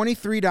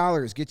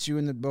 $23 gets you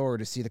in the door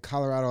to see the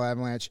Colorado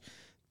Avalanche.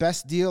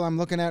 Best deal I'm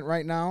looking at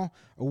right now,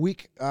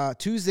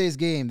 Tuesday's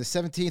game, the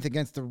 17th,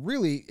 against the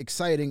really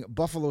exciting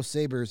Buffalo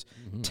Sabres.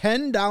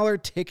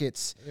 $10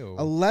 tickets,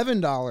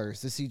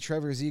 $11 to see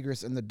Trevor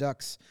Zegras and the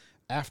Ducks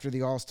after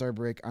the All-Star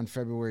break on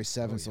February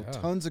 7th. So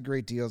tons of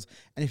great deals.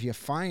 And if you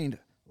find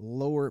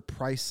lower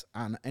price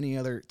on any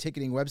other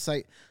ticketing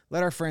website,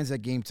 let our friends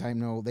at Game Time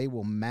know. They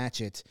will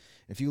match it.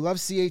 If you love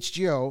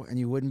CHGO, and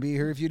you wouldn't be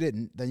here if you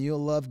didn't, then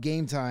you'll love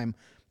Game Time.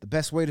 The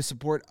best way to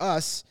support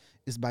us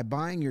is by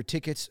buying your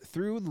tickets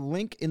through the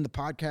link in the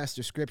podcast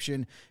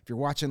description. If you're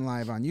watching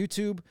live on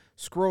YouTube,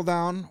 scroll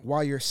down.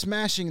 While you're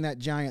smashing that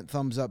giant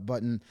thumbs up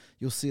button,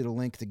 you'll see the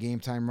link to Game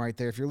Time right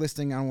there. If you're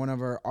listening on one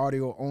of our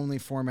audio-only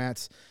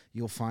formats,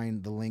 you'll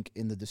find the link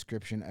in the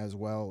description as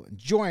well.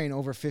 Join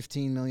over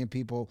 15 million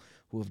people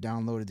who have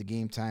downloaded the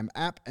Game Time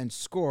app and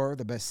score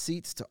the best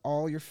seats to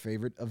all your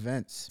favorite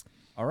events.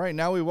 All right,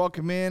 now we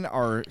welcome in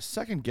our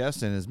second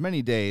guest in as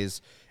many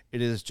days.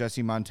 It is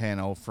Jesse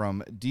Montano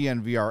from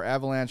DNVR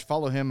Avalanche.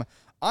 Follow him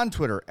on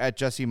Twitter at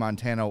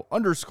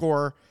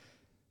 @JesseMontano_.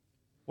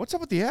 What's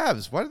up with the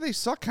Avs? Why do they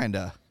suck,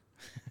 kinda?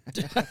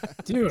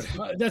 Dude,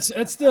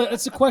 that's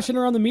the question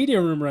around the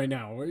media room right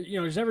now.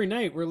 Just every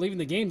night we're leaving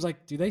the games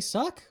like, do they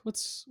suck?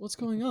 What's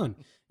going on?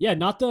 Yeah,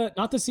 not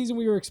the season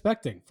we were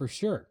expecting for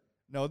sure.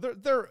 No,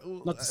 they're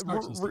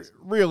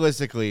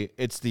realistically,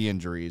 it's the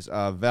injuries.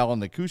 Val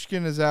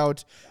Nikushkin is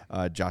out.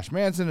 Josh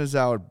Manson is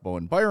out.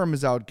 Bowen Byram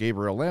is out.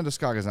 Gabriel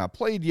Landeskog has not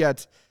played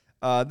yet.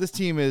 This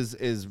team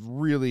is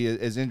really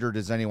as injured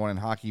as anyone in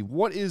hockey.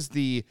 What is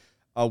the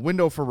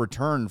window for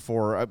return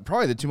for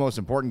probably the two most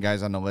important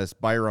guys on the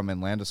list, Byram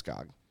and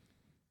Landeskog?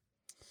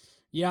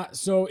 Yeah,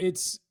 so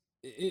it's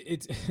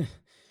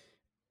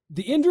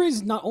the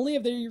injuries. Not only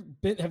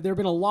have there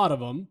been a lot of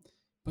them,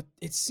 but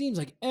it seems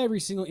like every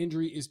single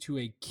injury is to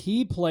a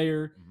key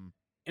player. Mm-hmm.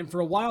 And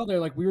for a while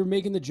there, we were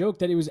making the joke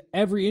that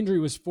every injury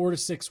was 4 to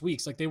 6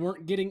 weeks. They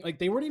weren't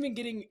even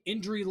getting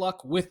injury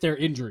luck with their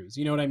injuries.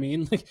 You know what I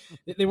mean?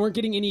 They weren't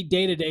getting any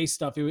day-to-day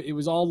stuff. It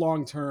was all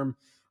long-term.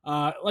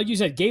 Like you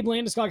said, Gabe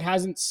Landeskog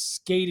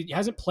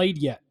hasn't played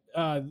yet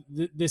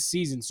this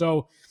season.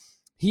 So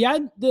he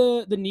had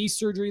the knee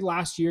surgery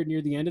last year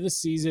near the end of the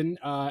season,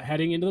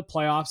 heading into the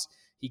playoffs.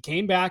 He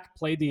came back,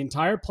 played the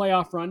entire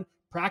playoff run,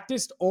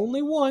 practiced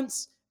only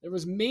once. There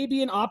was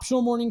maybe an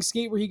optional morning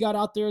skate where he got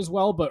out there as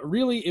well, but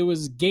really it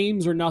was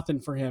games or nothing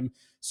for him.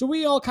 So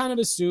we all kind of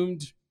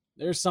assumed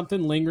there's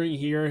something lingering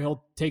here.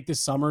 He'll take this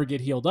summer, get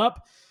healed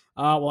up.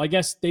 Well, I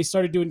guess they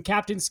started doing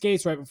captain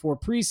skates right before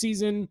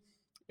preseason,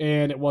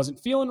 and it wasn't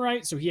feeling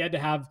right, so he had to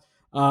have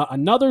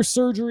another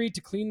surgery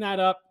to clean that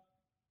up.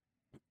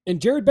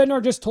 And Jared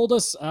Bednar just told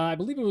us, I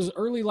believe it was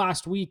early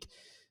last week,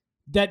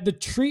 that the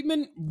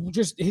treatment,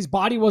 his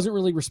body wasn't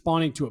really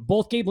responding to it.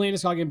 Both Gabe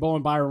Landeskog and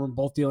Bowen Byram were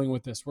both dealing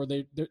with this, where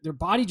their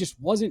body just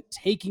wasn't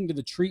taking to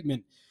the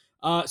treatment.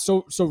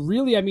 So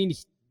really, I mean,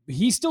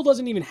 he still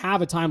doesn't even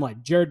have a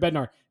timeline. Jared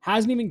Bednar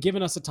hasn't even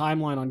given us a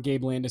timeline on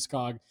Gabe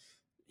Landeskog.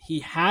 He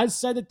has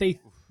said that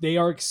they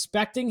are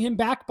expecting him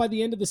back by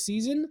the end of the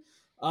season.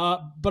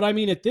 But I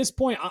mean, at this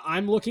point,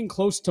 I'm looking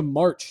close to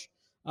March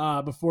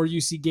before you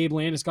see Gabe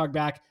Landeskog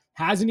back.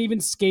 Hasn't even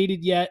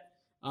skated yet.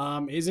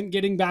 Isn't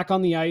getting back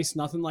on the ice,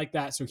 nothing like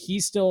that. So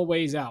he's still a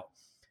ways out.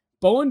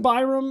 Bowen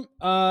Byram,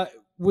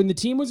 when the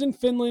team was in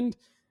Finland,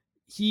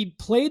 he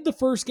played the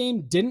first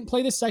game, didn't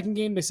play the second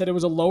game. They said it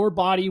was a lower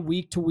body,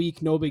 week to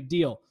week, no big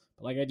deal.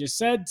 But like I just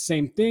said,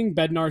 same thing.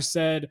 Bednar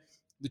said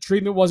the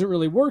treatment wasn't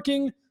really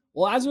working.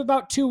 Well, as of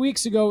about 2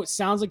 weeks ago, it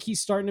sounds like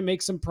he's starting to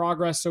make some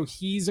progress. So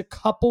he's a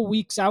couple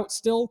weeks out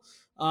still,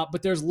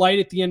 but there's light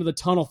at the end of the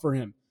tunnel for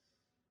him.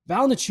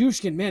 Val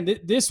Nichushkin, man,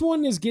 this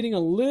one is getting a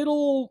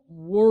little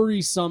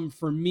worrisome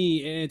for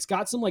me, and it's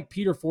got some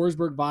Peter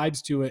Forsberg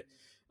vibes to it.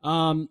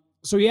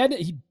 So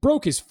he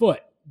broke his foot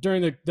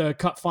during the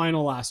Cup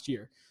final last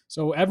year.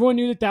 So everyone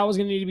knew that was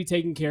going to need to be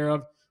taken care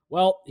of.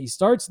 Well, he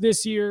starts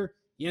this year.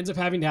 He ends up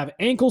having to have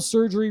ankle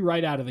surgery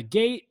right out of the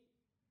gate.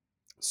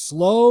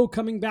 Slow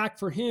coming back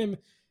for him.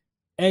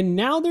 And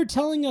now they're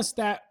telling us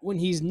that when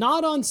he's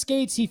not on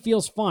skates, he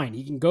feels fine.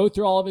 He can go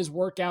through all of his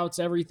workouts,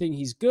 everything.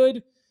 He's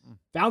good.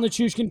 Val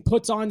Nichushkin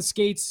puts on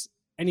skates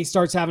and he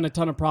starts having a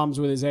ton of problems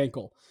with his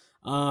ankle.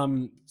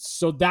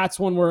 So that's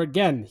one where,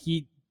 again,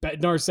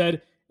 Bednar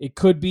said it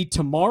could be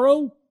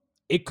tomorrow.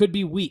 It could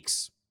be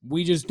weeks.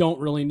 We just don't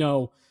really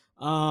know.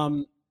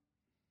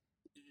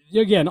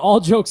 Again, all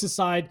jokes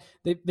aside,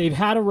 they've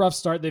had a rough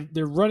start.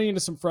 They're running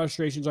into some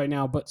frustrations right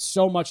now, but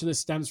so much of this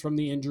stems from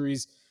the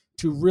injuries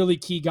to really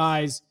key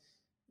guys.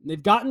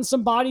 They've gotten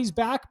some bodies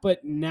back,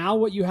 but now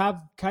what you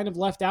have kind of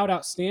left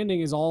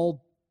outstanding is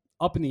all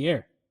up in the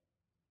air.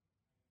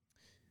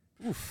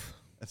 Oof,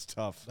 that's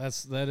tough.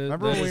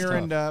 Remember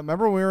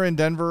when we were in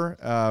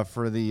Denver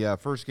for the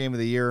first game of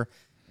the year,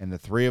 and the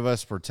three of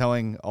us were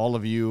telling all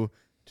of you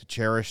to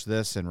cherish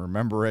this and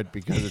remember it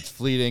because it's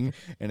fleeting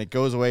and it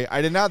goes away.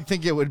 I did not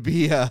think it would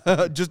be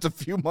just a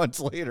few months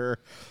later.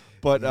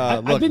 But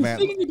I've been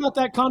thinking about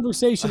that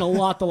conversation a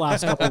lot the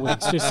last couple of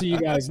weeks, just so you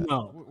guys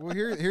know. Well,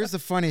 here's the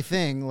funny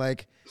thing,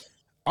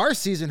 our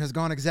season has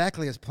gone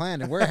exactly as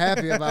planned, and we're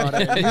happy about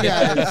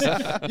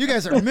it. You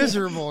guys are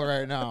miserable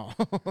right now.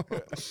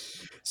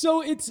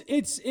 So it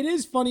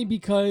is funny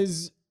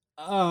because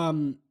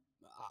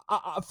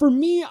for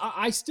me,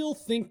 I still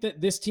think that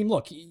this team,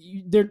 look,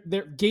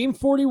 their game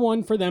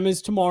 41 for them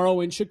is tomorrow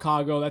in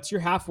Chicago. That's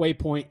your halfway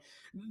point.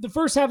 The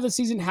first half of the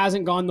season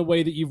hasn't gone the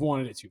way that you've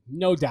wanted it to,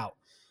 no doubt.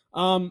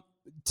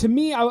 To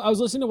me, I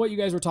was listening to what you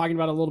guys were talking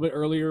about a little bit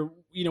earlier,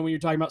 when you're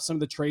talking about some of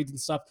the trades and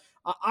stuff.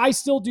 I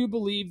still do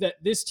believe that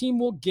this team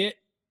will get,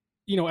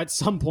 at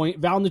some point,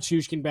 Val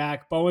Nichushkin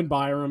back, Bowen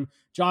Byram,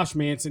 Josh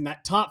Manson.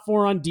 That top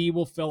four on D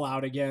will fill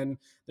out again.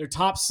 Their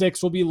top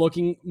six will be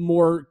looking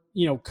more,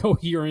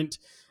 coherent.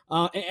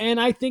 And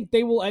I think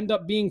they will end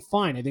up being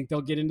fine. I think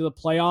they'll get into the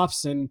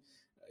playoffs, and,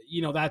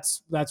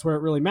 that's where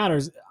it really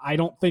matters. I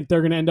don't think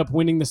they're going to end up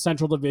winning the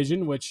Central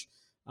Division, which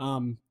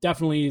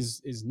Definitely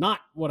is not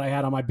what I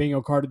had on my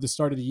bingo card at the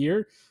start of the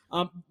year.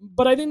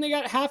 But I think they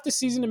got half the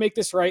season to make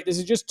this right. This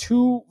is just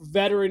too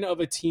veteran of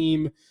a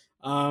team,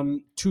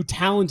 too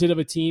talented of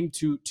a team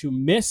to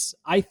miss,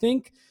 I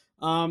think.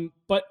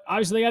 But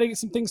obviously they got to get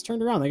some things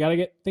turned around. They got to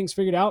get things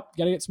figured out.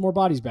 Got to get some more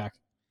bodies back.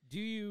 Do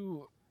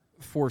you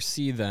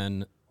foresee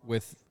then,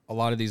 with a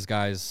lot of these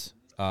guys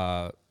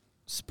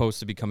supposed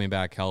to be coming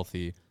back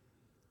healthy,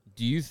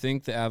 do you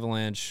think the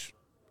Avalanche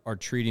are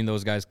treating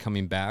those guys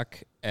coming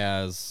back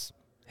as,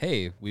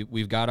 hey,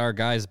 we've got our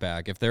guys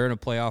back? If they're in a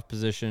playoff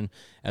position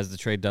as the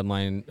trade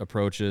deadline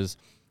approaches,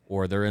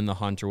 or they're in the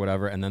hunt or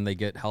whatever, and then they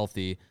get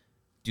healthy,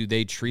 do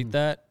they treat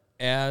that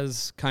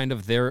as kind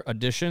of their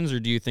additions, or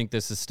do you think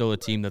this is still a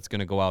team that's going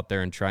to go out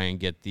there and try and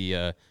get the,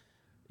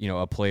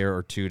 a player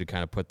or two to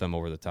kind of put them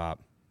over the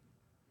top?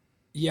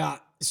 Yeah,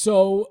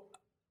 so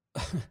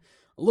a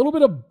little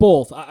bit of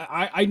both.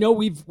 I know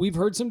we've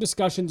heard some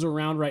discussions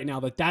around right now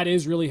that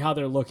is really how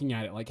they're looking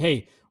at it. Like,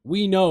 hey,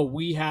 we know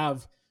we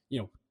have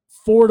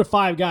 4 to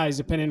 5 guys,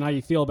 depending on how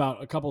you feel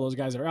about a couple of those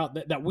guys that are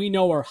out, that we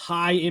know are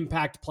high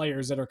impact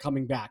players that are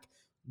coming back.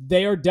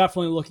 They are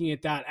definitely looking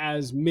at that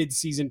as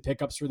mid-season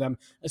pickups for them,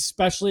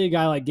 especially a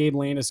guy like Gabe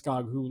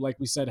Landeskog, who, like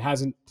we said,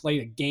 hasn't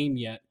played a game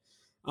yet.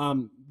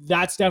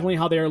 That's definitely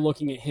how they are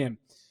looking at him.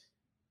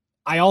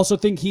 I also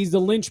think he's the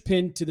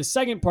linchpin to the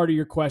second part of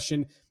your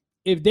question.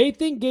 If they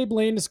think Gabe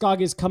Landeskog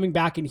is coming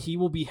back and he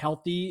will be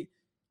healthy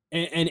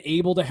and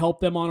able to help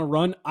them on a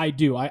run, I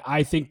do.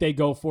 I think they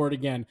go for it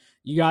again.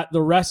 You got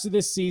the rest of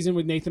this season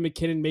with Nathan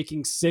MacKinnon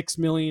making $6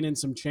 million and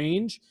some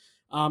change.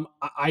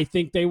 I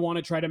think they want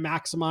to try to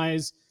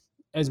maximize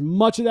as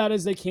much of that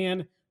as they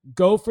can.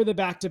 Go for the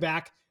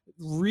back-to-back.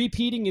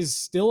 Repeating is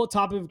still a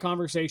topic of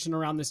conversation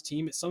around this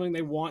team. It's something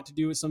they want to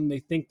do. It's something they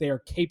think they are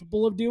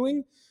capable of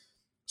doing.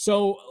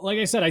 So, like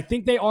I said, I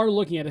think they are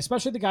looking at,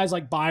 especially the guys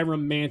like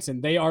Byram, Manson,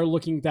 they are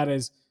looking at that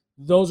as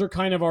those are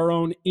kind of our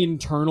own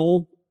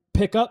internal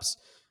pickups.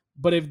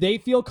 But if they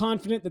feel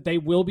confident that they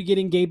will be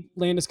getting Gabe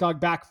Landeskog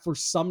back for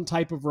some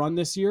type of run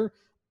this year,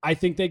 I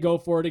think they go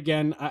for it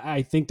again.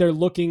 I think they're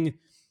looking,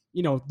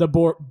 the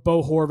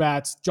Bo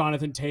Horvats,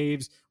 Jonathan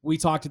Taves. We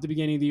talked at the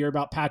beginning of the year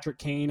about Patrick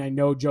Kane. I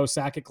know Joe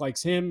Sakic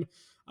likes him.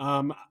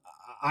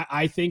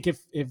 I think if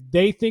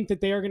they think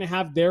that they are going to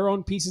have their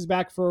own pieces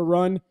back for a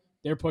run,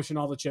 they're pushing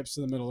all the chips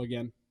to the middle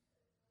again.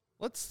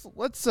 Let's do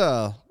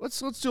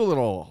a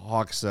little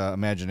Hawks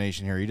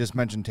imagination here. You just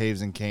mentioned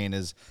Taves and Kane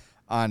is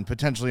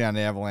potentially on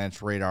the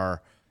Avalanche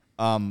radar.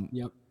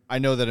 Yep. I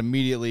know that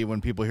immediately when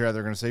people hear that,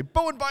 they're going to say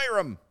Bo and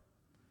Byram,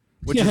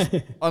 which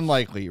is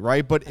unlikely,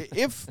 right? But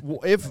if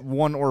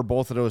one or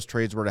both of those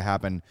trades were to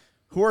happen,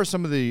 who are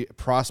some of the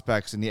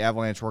prospects in the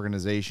Avalanche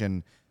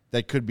organization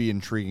that could be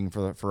intriguing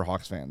for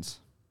Hawks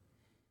fans?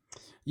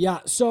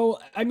 Yeah, so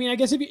I mean, I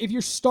guess if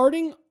you're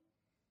starting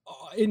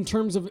in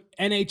terms of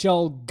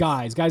NHL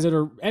guys that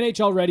are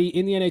NHL ready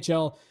in the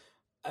NHL,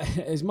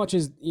 as much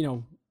as,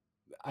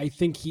 I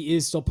think he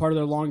is still part of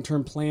their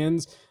long-term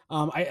plans.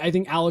 I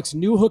think Alex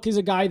Newhook is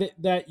a guy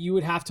that you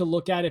would have to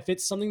look at if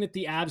it's something that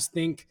the Avs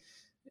think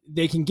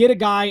they can get a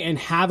guy and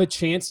have a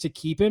chance to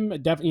keep him.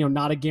 Definitely,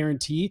 not a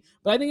guarantee,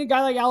 but I think a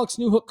guy like Alex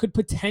Newhook could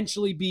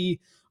potentially be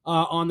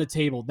on the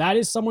table. That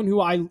is someone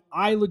who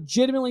I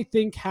legitimately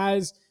think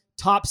has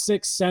top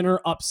 6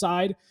 center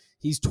upside.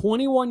 He's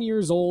 21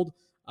 years old.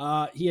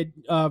 He had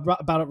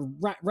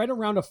right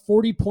around a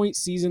 40-point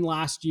season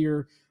last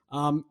year.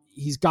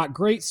 He's got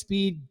great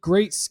speed,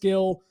 great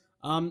skill.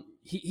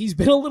 He's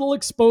been a little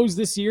exposed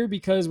this year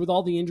because with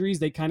all the injuries,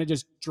 they kind of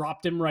just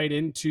dropped him right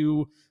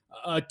into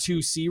a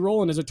 2C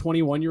role. And as a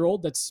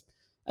 21-year-old, that's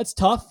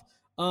tough.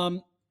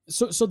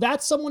 So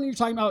that's someone you're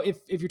talking about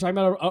if you're talking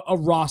about a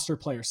roster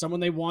player, someone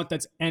they want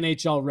that's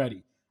NHL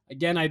ready.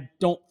 Again, I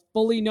don't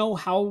fully know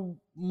how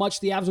much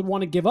the Avs would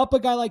want to give up a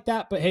guy like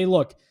that, but hey,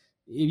 look,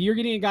 if you're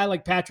getting a guy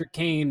like Patrick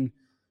Kane,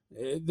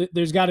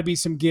 there's got to be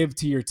some give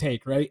to your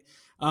take, right?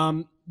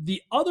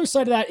 The other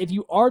side of that, if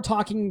you are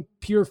talking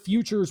pure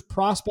futures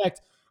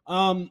prospect,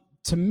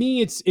 to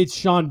me, it's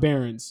Sean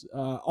Behrens,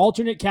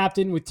 alternate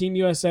captain with Team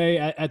USA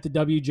at the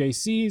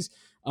WJCs.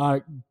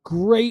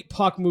 Great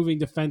puck moving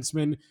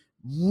defenseman,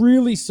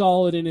 really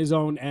solid in his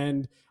own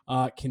end,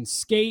 can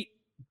skate.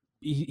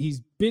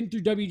 He's been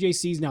through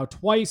WJCs now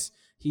twice.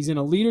 He's in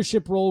a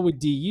leadership role with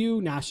DU,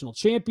 national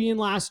champion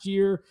last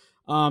year.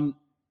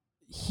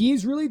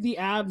 He's really the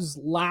Avs'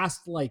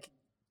 last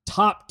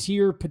top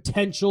tier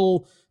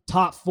potential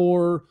top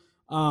 4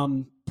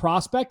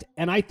 prospect.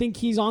 And I think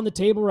he's on the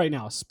table right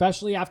now,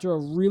 especially after a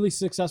really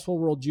successful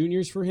World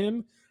Juniors for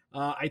him.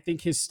 I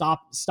think his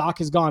stock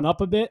has gone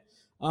up a bit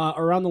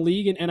around the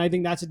league. And I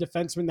think that's a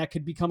defenseman that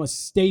could become a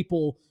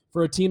staple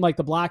for a team like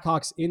the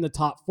Blackhawks in the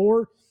top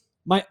 4.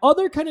 My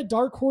other kind of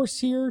dark horse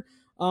here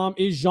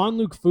is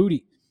Jean-Luc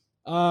Foudy.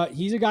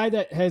 He's a guy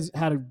that has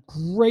had a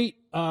great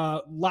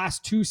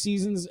last 2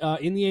 seasons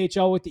in the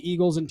AHL with the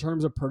Eagles in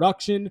terms of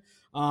production.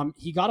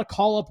 He got a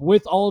call up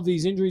with all of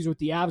these injuries with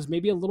the Avs,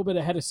 maybe a little bit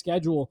ahead of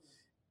schedule.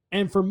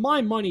 And for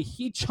my money,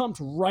 he jumped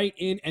right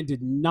in and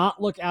did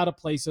not look out of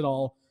place at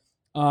all.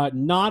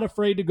 Not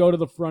afraid to go to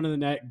the front of the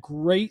net.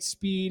 Great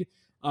speed,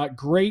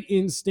 great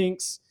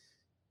instincts.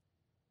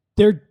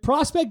 Their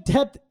prospect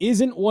depth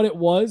isn't what it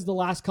was the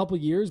last couple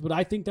of years, but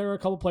I think there are a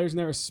couple players in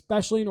there,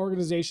 especially an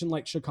organization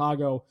like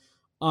Chicago,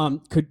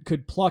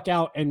 could pluck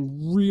out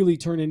and really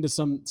turn into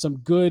some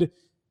good,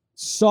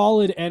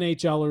 solid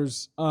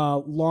NHLers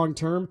long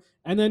term.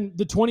 And then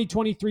the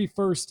 2023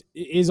 first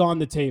is on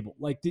the table.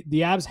 Like the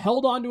Avs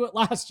held on to it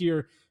last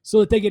year so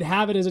that they could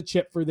have it as a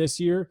chip for this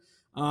year.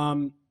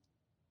 And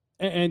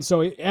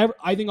so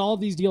I think all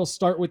of these deals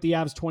start with the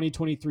Avs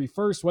 2023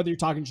 first, whether you're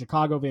talking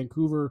Chicago,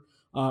 Vancouver,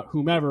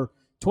 whomever,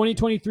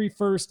 2023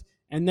 first.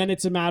 And then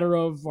it's a matter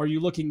of, are you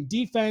looking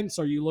defense?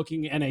 Are you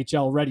looking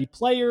NHL ready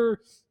player?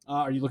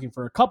 Are you looking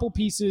for a couple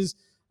pieces?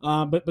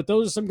 But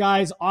those are some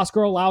guys.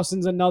 Oscar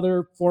Olauson's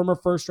another former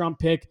first round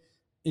pick,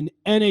 an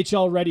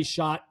NHL ready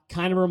shot.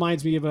 Kind of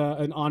reminds me of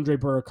an Andre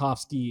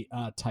Burakovsky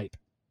type.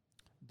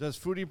 Does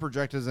Foudy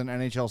project as an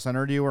NHL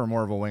center to you or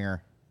more of a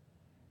winger?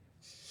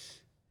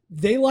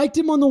 They liked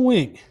him on the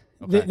wing.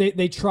 Okay.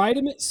 They tried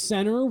him at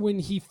center when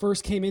he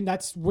first came in.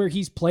 That's where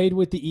he's played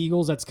with the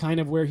Eagles. That's kind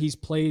of where he's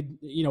played,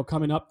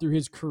 coming up through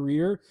his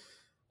career.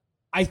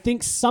 I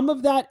think some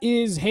of that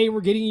is, hey,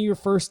 we're getting you your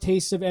first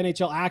taste of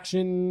NHL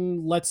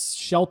action. Let's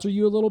shelter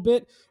you a little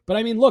bit. But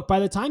I mean, look, by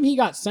the time he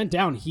got sent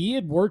down, he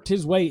had worked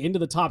his way into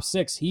the top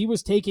 6. He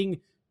was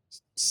taking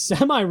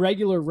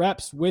semi-regular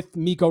reps with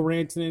Mikko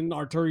Rantanen,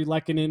 Arturi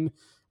Lehkonen,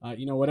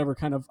 whatever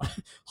kind of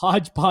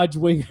hodgepodge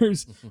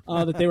wingers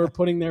that they were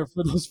putting there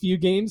for those few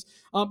games.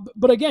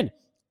 But again,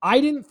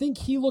 I didn't think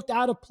he looked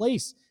out of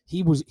place.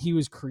 He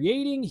was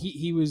creating.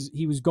 He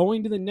was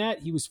going to the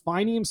net. He was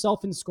finding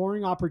himself in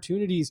scoring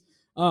opportunities.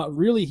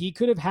 Really, he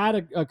could have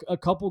had a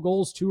couple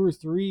goals, 2 or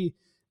 3,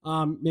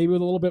 maybe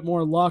with a little bit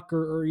more luck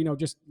or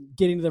just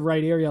getting to the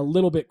right area a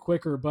little bit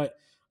quicker. But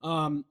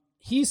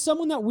he's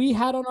someone that we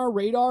had on our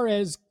radar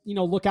as,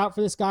 look out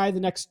for this guy the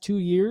next 2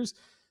 years.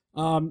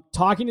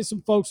 Talking to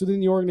some folks within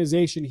the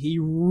organization, he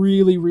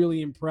really,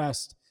 really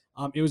impressed.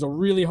 It was a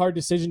really hard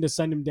decision to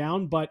send him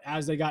down, but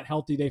as they got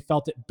healthy, they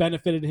felt it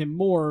benefited him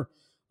more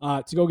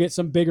to go get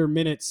some bigger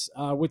minutes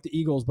with the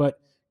Eagles. But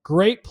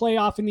great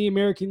playoff in the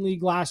American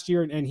League last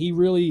year, and he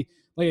really,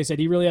 like I said,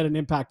 he really had an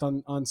impact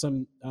on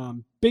some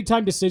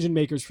big-time decision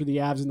makers for the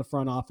Avs in the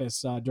front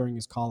office during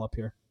his call-up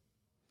here.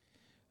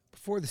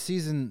 Before the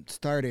season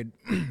started,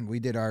 we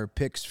did our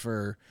picks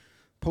for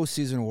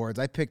postseason awards.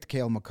 I picked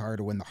Cale Makar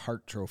to win the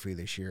Hart Trophy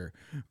this year.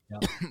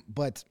 Yep.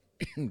 But,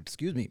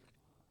 excuse me,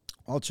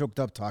 all choked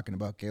up talking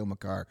about Cale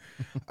Makar.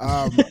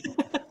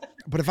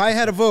 But if I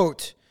had a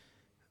vote,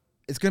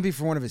 it's going to be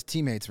for one of his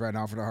teammates right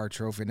now for the Hart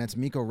Trophy, and that's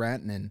Mikko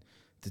Rantanen.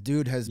 The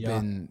dude has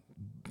been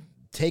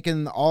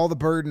taking all the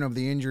burden of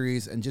the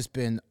injuries and just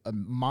been a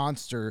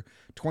monster.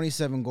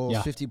 27 goals,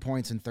 50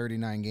 points in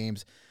 39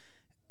 games.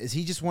 Is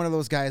he just one of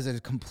those guys that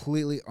is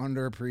completely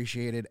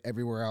underappreciated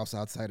everywhere else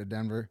outside of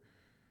Denver?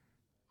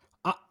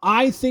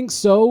 I think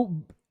so.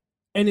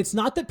 And it's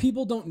not that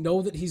people don't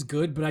know that he's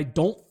good, but I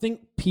don't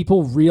think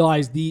people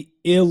realize the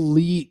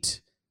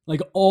elite,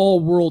 like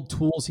all-world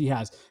tools he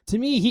has. To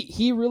me,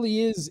 he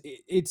really is.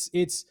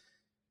 It's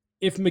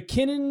if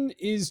McKinnon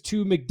is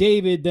to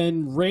McDavid,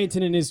 then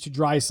Rantanen is to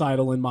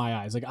Draisaitl in my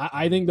eyes. Like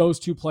I think those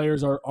two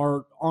players are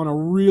on a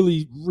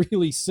really,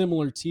 really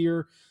similar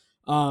tier.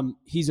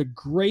 He's a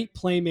great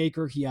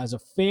playmaker. He has a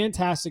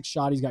fantastic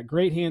shot. He's got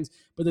great hands.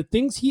 But the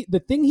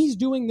thing he's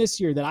doing this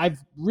year that I've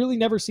really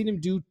never seen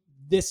him do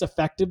this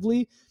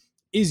effectively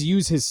is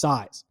use his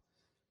size.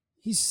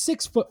 He's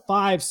 6'5",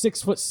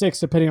 6'6",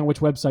 depending on which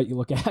website you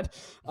look at.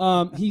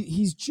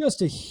 He's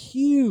just a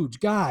huge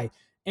guy,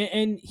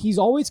 and he's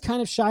always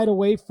kind of shied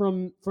away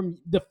from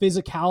the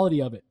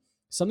physicality of it.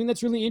 Something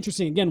that's really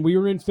interesting. Again, we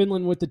were in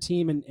Finland with the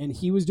team, and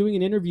he was doing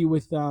an interview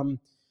with one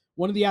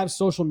of the Avs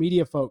social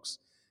media folks.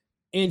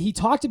 And he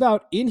talked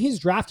about in his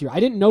draft year, I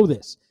didn't know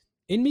this,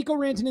 in Mikko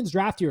Rantanen's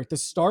draft year, at the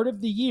start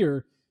of the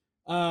year,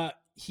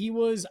 he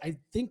was, I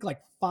think, like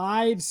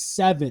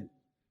 5'7".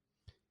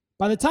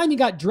 By the time he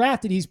got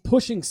drafted, he's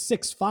pushing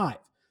 6'5".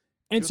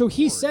 And so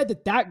he said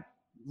that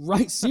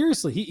right,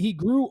 seriously, he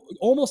grew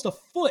almost a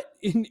foot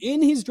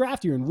in his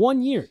draft year in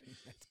 1 year.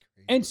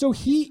 And so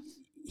he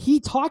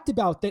talked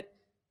about that.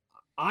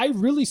 I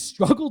really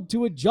struggled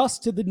to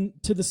adjust to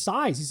the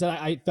size. He said,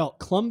 I felt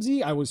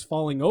clumsy. I was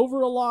falling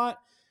over a lot.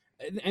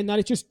 And that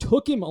it just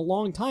took him a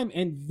long time.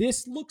 And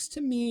this looks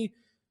to me,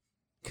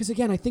 because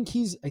again, I think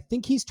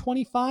he's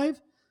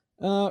 25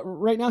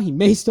 right now. He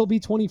may still be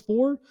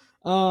 24.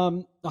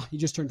 He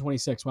just turned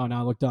 26. Wow,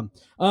 now I look dumb.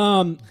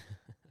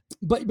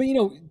 But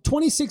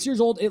 26 years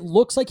old. It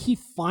looks like he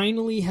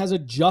finally has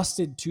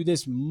adjusted to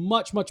this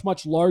much, much,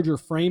 much larger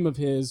frame of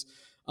his,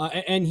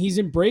 and he's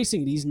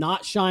embracing it. He's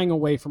not shying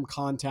away from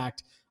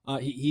contact.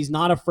 He's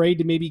not afraid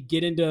to maybe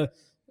get into,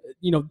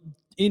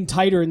 in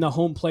tighter in the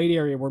home plate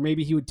area where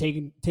maybe he would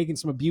taken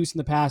some abuse in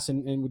the past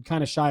and would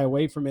kind of shy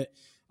away from it.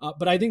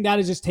 But I think that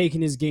has just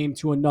taken his game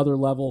to another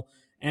level.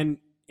 And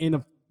in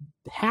a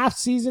half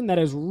season that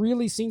has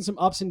really seen some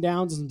ups and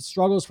downs and some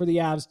struggles for the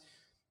Avs,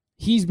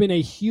 he's been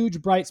a huge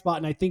bright spot,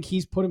 and I think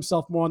he's put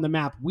himself more on the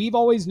map. We've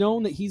always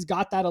known that he's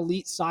got that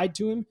elite side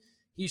to him.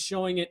 He's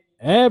showing it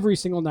every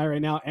single night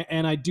right now,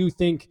 and I do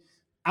think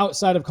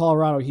outside of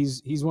Colorado,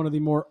 he's one of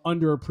the more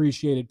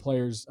underappreciated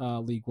players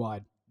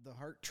league-wide. The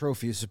Hart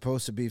Trophy is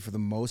supposed to be for the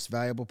most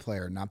valuable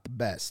player, not the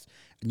best.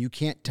 And you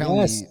can't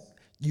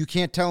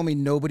tell me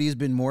nobody has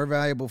been more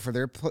valuable for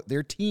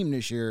their team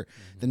this year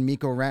than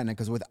Mikko Rantanen,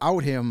 because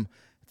without him,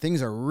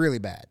 things are really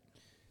bad.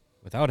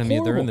 Without him,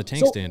 they're in the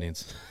tank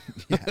standings.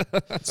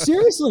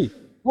 Seriously.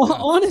 Well,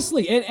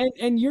 honestly,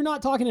 and you're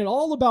not talking at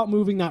all about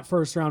moving that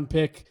first-round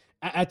pick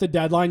at the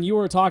deadline. You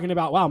were talking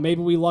about, wow,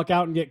 maybe we luck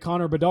out and get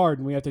Connor Bedard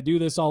and we have to do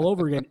this all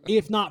over again.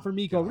 If not for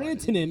Mikko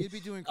Rantanen. You'd be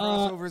doing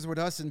crossovers with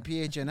us and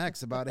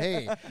PHNX about,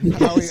 hey,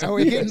 how are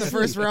we getting the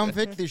first-round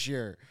pick this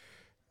year?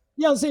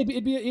 Yeah, I'll say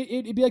it'd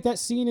be like that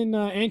scene in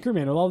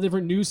Anchorman with all the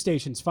different news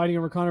stations fighting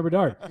over Connor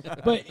Bedard.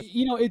 But,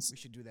 it's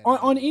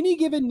on any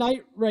given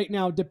night right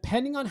now,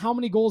 depending on how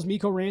many goals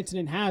Mikko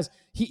Rantanen has,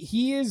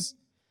 he is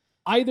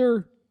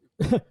either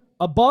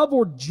above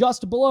or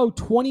just below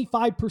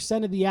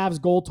 25% of the Avs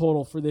goal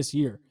total for this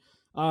year.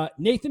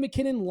 Nathan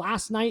MacKinnon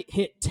last night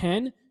hit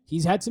 10.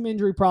 He's had some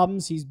injury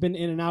problems. He's been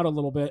in and out a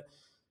little bit.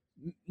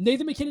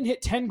 Nathan MacKinnon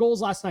hit 10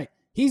 goals last night.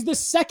 He's the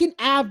second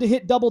Av to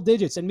hit double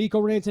digits, and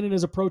Mikko Rantanen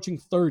is approaching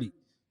 30.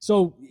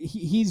 So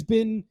he's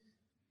been,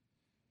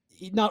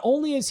 not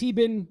only has he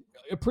been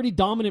a pretty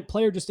dominant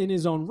player just in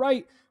his own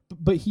right,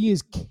 but he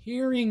is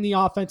carrying the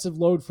offensive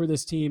load for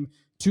this team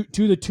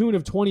to the tune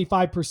of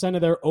 25%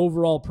 of their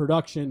overall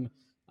production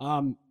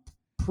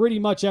pretty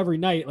much every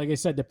night. Like I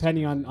said,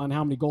 depending on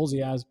how many goals he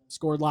has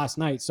scored last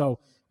night. So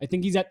I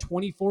think he's at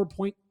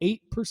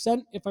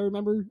 24.8%, if I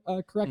remember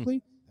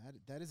correctly.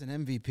 That is an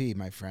MVP,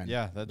 my friend.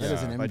 Yeah, that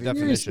is an MVP. By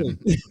definition.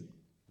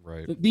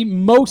 Right. The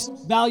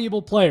most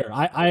valuable player.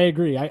 I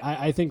agree.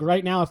 I think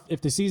right now,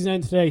 if the season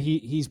ends today,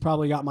 he's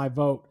probably got my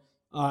vote.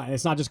 And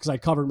it's not just because I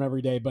cover him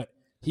every day, but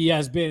he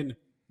has been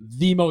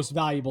the most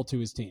valuable to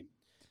his team.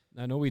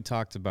 I know we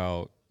talked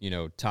about,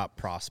 top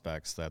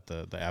prospects that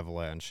the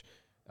Avalanche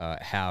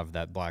have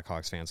that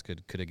Blackhawks fans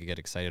could get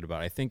excited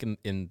about. I think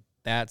in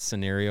that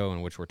scenario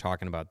in which we're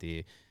talking about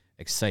the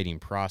exciting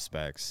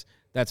prospects,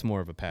 that's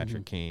more of a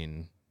Patrick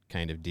Kane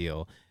kind of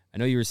deal. I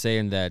know you were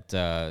saying that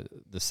the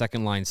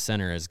second line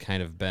center has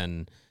kind of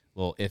been a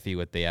little iffy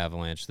with the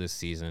Avalanche this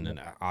season,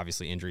 and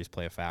obviously injuries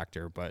play a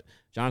factor, but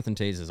Jonathan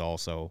Toews is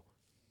also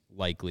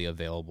likely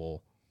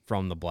available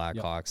from the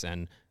Blackhawks,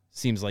 and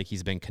seems like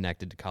he's been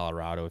connected to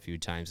Colorado a few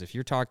times. If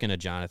you're talking a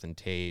Jonathan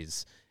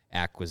Toews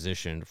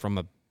acquisition from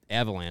a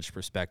Avalanche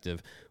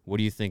perspective, what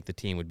do you think the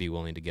team would be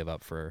willing to give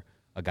up for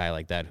a guy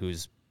like that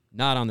who's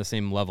not on the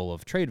same level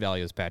of trade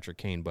value as Patrick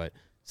Kane, but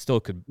still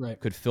could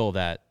fill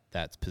that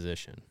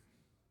position?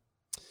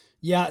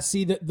 Yeah,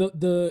 see,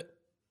 the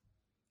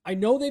I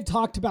know they've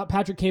talked about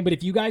Patrick Kane, but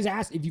if you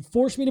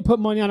force me to put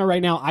money on it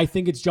right now, I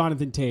think it's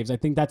Jonathan Toews. I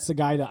think that's the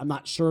guy that I'm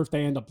not sure if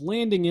they end up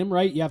landing him,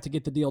 right? You have to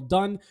get the deal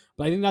done,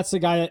 but I think that's the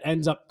guy that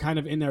ends up kind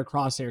of in their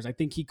crosshairs. I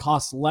think he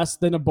costs less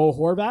than a Bo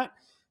Horvat,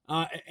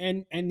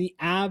 and the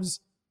Avs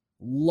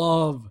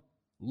love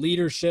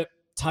leadership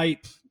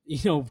type,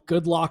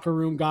 good locker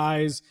room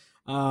guys,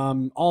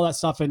 all that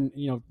stuff,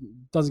 and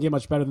doesn't get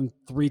much better than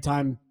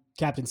three-time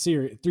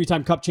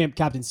Cup champ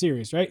Captain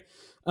Serious, right?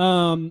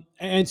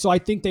 And so I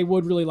think they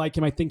would really like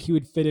him. I think he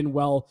would fit in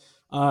well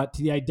to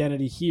the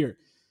identity here.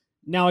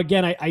 Now,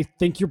 again, I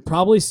think you're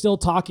probably still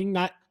talking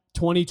that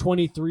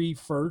 2023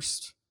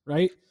 first,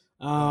 right?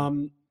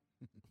 Sorry.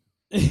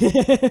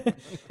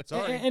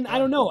 And I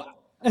don't know.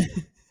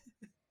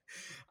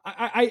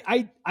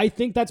 I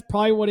think that's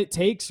probably what it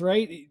takes,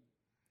 right?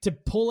 To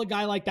pull a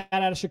guy like that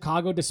out of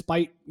Chicago,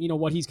 despite,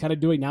 what he's kind of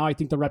doing now. I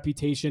think the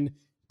reputation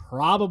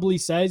probably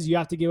says you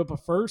have to give up a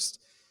first.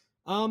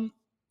 And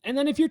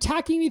then if you're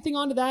tacking anything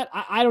onto that,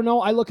 I don't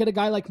know. I look at a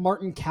guy like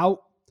Martin Kaut,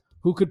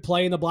 who could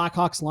play in the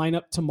Blackhawks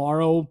lineup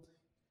tomorrow,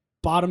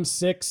 bottom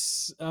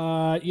six.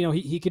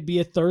 He could be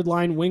a third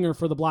line winger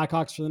for the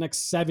Blackhawks for the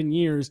next 7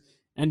 years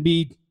and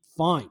be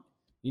fine.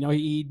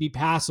 He'd be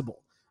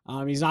passable.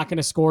 He's not going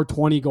to score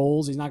 20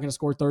 goals. He's not going to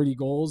score 30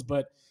 goals,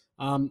 but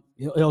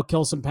he'll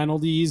kill some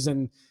penalties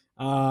and,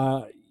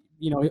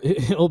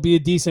 he'll be a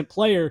decent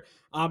player.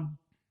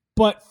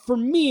 But for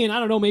me, and I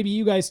don't know, maybe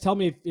you guys tell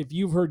me if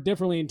you've heard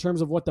differently in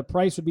terms of what the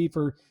price would be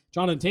for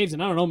Jonathan Toews,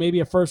 and I don't know, maybe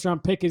a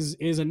first-round pick is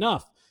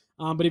enough.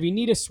 But if you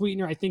need a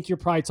sweetener, I think you're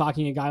probably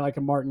talking a guy like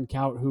a Martin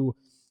Kaut, who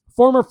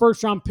former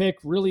first-round pick,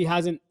 really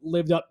hasn't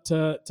lived up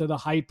to the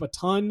hype a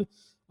ton,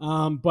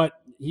 but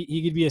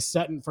he could be a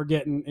set and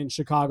forget in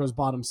Chicago's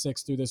bottom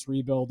six through this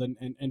rebuild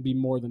and be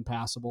more than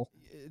passable.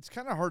 It's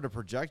kind of hard to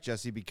project,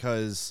 Jesse,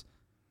 because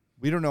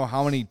we don't know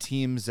how many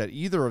teams that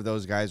either of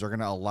those guys are going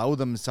to allow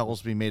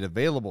themselves to be made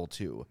available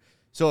to.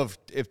 So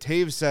if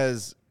Toews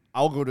says,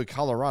 I'll go to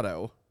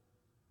Colorado,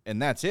 and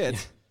that's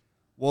it,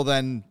 well,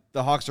 then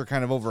the Hawks are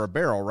kind of over a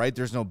barrel, right?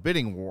 There's no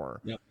bidding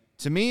war. Yep.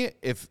 To me,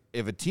 if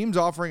a team's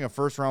offering a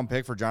first-round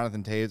pick for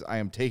Jonathan Toews, I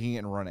am taking it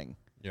and running.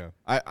 Yeah.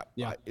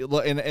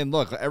 And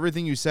look,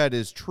 everything you said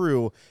is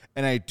true,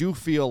 and I do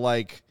feel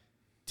like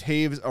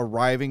Taves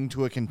arriving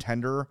to a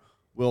contender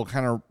will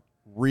kind of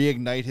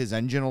reignite his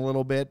engine a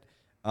little bit.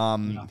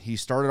 He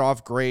started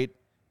off great.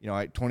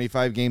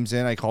 25 games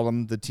in, I called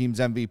him the team's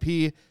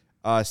MVP.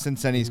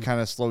 Since then, he's kind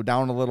of slowed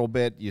down a little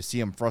bit. You see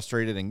him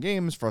frustrated in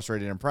games,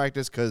 frustrated in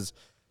practice because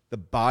the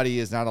body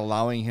is not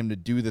allowing him to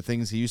do the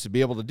things he used to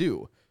be able to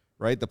do,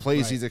 right? The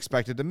plays he's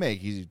expected to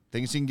make. He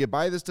thinks he can get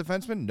by this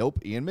defenseman. Nope.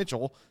 Ian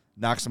Mitchell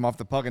knocks him off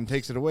the puck and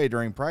takes it away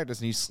during practice,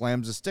 and he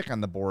slams a stick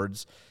on the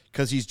boards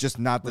because he's just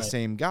not the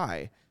same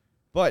guy.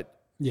 But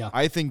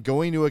I think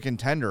going to a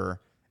contender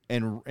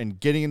and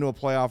getting into a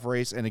playoff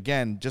race, and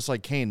again, just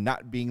like Kane,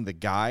 not being the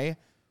guy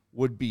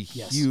would be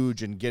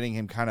huge, and getting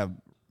him kind of,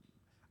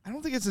 I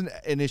don't think it's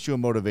an issue of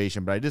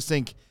motivation, but I just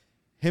think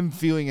him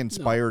feeling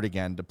inspired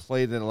again to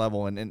play at that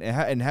level and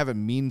have it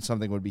mean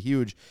something would be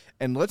huge.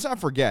 And let's not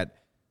forget,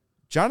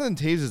 Jonathan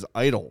Taves'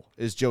 idol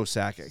is Joe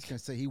Sakic. I was going to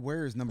say, he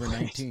wears number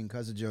 19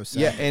 because of Joe Sakic.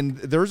 Yeah, and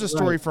there's a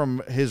story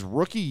from his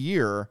rookie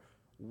year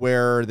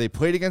where they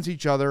played against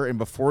each other, and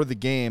before the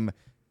game,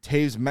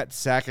 Taves met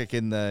Sakic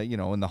in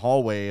the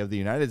hallway of the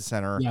United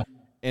Center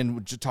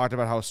and just talked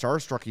about how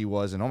starstruck he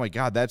was, and oh my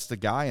God, that's the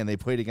guy, and they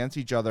played against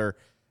each other.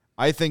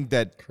 I think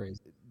that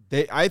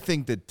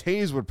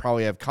Taves would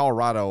probably have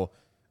Colorado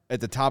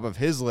at the top of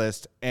his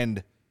list,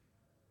 and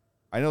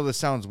I know this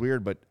sounds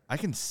weird, but I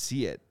can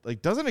see it.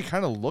 Like, doesn't it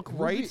kind of look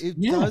right? It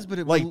does, but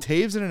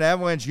Taves in an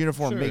Avalanche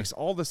uniform makes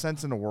all the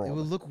sense in the world. It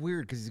would look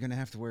weird because he's going to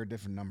have to wear a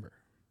different number.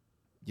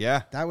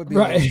 Yeah. That would be a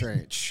little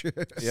strange.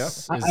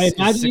 I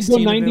imagine he'd go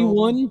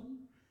 91.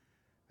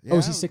 Yeah. Oh,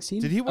 is he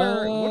 16? Did he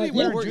wear? What did he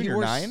wear? Junior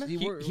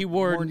 9. He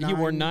wore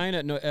 9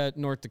 at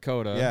North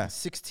Dakota. Yeah,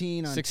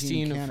 16 on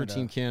 16 for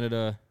Team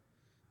Canada.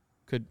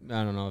 I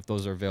don't know if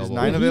those are available.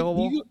 Is 9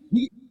 available?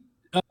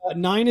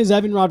 9 is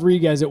Evan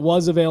Rodriguez. It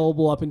was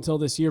available up until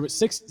this year, but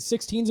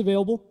 16's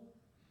available.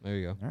 There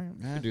you go. All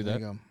right, could do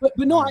that. But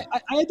no, I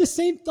had the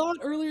same thought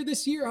earlier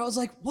this year. I was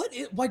like,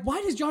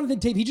 why does Jonathan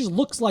Taves? He just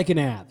looks like an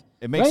Av.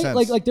 It makes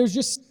sense. Like there's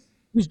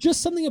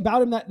just something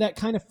about him that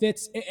kind of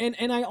fits.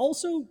 And I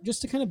also,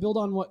 just to kind of build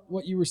on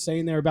what you were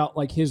saying there about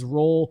like his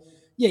role.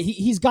 Yeah,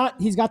 he's got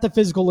the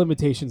physical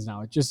limitations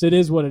now. It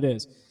is what it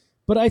is.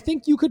 But I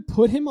think you could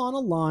put him on a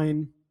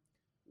line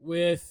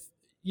with,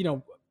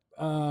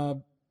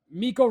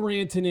 Mikko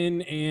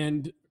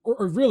Rantanen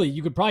or really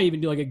you could probably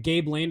even do like a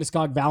Gabe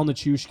Landeskog, Val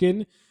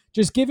Nichushkin.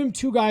 Just give him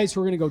two guys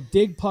who are going to go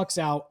dig pucks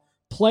out,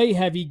 play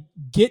heavy,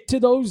 get to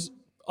those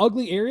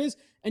ugly areas,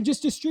 and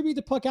just distribute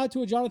the puck out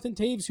to a Jonathan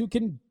Taves who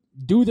can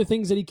do the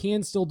things that he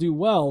can still do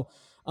well.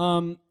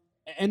 And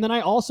then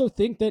I also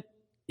think that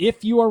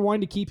if you are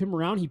wanting to keep him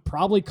around, he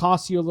probably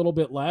costs you a little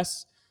bit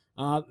less.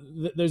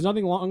 There's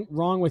nothing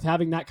wrong with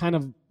having that kind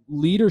of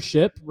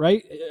leadership,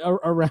 right,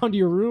 around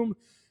your room.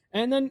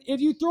 And then if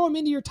you throw him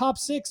into your top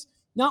 6,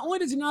 not only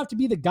does he not have to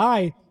be the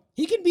guy,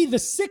 he can be the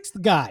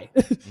 6th guy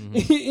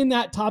in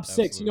that top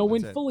 6.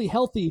 When fully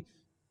healthy,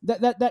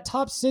 that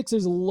top 6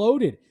 is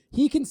loaded.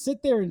 He can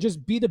sit there and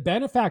just be the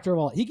benefactor of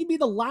all. He can be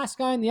the last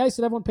guy on the ice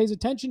that everyone pays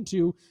attention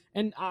to.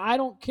 And I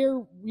don't care,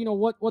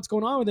 what's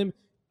going on with him.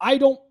 I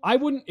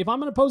wouldn't, if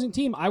I'm an opposing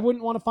team, I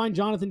wouldn't want to find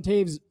Jonathan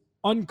Taves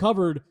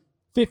uncovered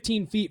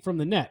 15 feet from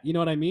the net. You know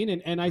what I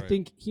mean? And I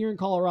think here in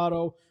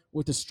Colorado,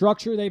 with the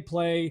structure they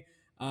play,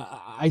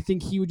 I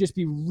think he would just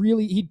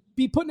he'd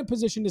be put in a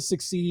position to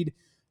succeed.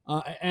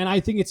 And I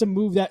think it's a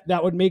move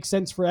that would make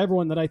sense for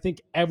everyone, that I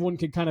think everyone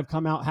could kind of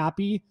come out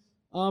happy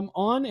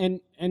on.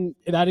 And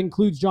that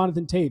includes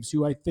Jonathan Taves,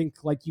 who I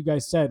think, like you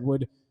guys said,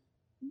 would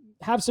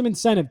have some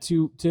incentive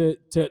to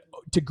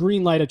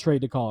green light a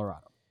trade to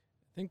Colorado.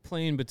 I think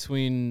playing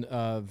between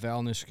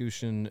Val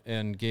Nichushkin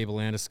and Gabe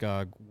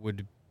Landeskog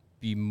would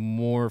be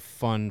more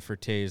fun for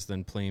Taves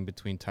than playing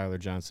between Tyler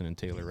Johnson and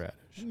Taylor Radish.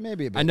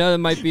 Maybe a bit. I know it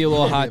might be a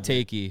little hot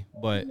takey,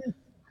 but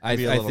I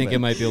think it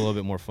might be a little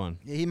bit more fun.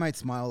 Yeah, he might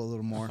smile a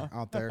little more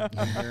out there.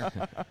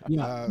 He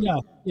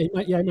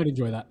might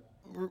enjoy that.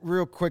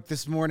 Real quick,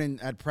 this morning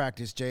at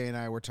practice, Jay and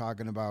I were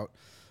talking about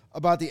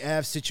the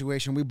Avs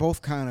situation. We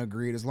both kind of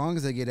agreed, as long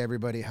as they get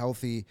everybody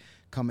healthy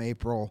come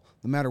April,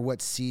 no matter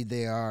what seed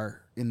they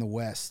are in the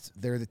West,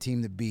 they're the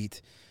team to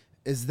beat.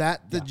 Is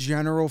that the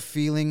general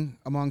feeling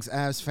amongst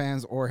Avs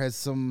fans, or has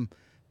some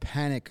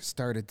panic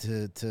started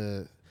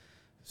to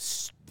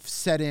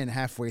set in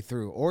halfway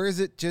through? Or is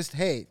it just,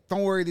 hey,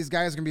 don't worry, these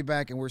guys are going to be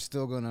back and we're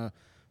still going to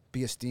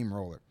be a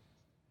steamroller?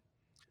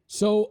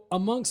 So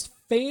amongst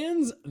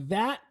fans,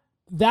 that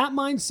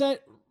mindset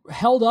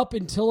held up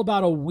until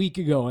about a week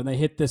ago, and they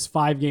hit this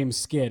 5-game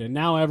skid, and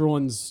now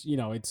everyone's,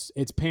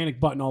 it's panic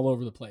button all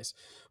over the place.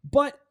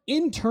 But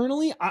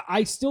internally,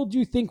 I still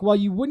do think, while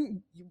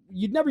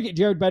you'd never get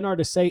Jared Bednar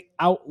to say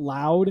out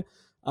loud,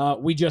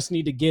 we just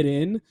need to get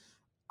in.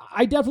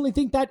 I definitely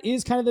think that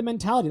is kind of the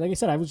mentality. Like I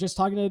said, I was just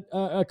talking to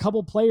a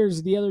couple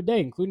players the other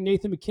day, including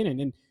Nathan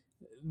McKinnon, and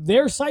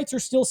their sights are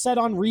still set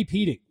on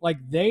repeating. Like,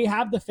 they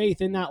have the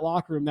faith in that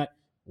locker room that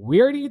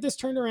we're going to get this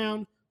turned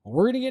around,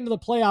 we're going to get into the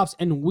playoffs,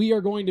 and we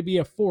are going to be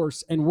a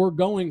force, and we're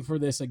going for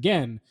this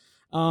again.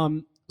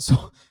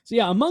 So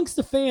yeah, amongst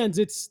the fans,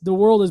 it's the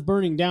world is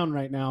burning down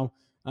right now.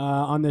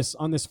 on this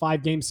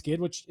 5-game skid,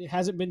 which it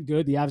hasn't been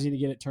good. The Avs need to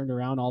get it turned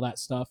around, all that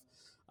stuff.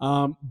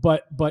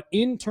 But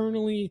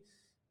internally,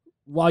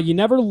 while you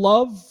never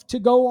love to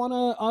go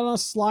on a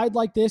slide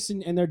like this,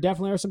 and there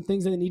definitely are some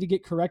things that need to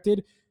get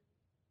corrected,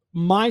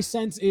 my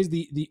sense is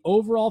the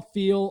overall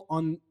feel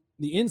on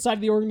the inside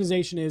of the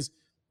organization is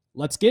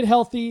let's get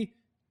healthy,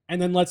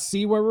 and then let's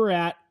see where we're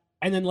at,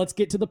 and then let's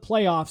get to the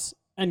playoffs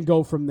and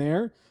go from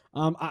there.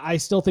 I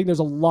still think there's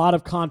a lot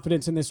of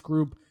confidence in this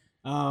group.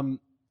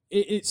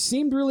 It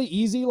seemed really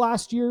easy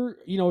last year,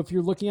 if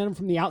you're looking at them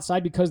from the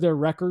outside, because their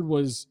record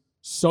was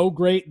so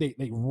great.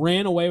 They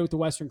ran away with the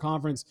Western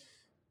Conference.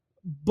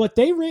 But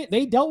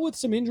they dealt with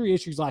some injury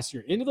issues last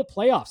year. Into the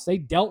playoffs, they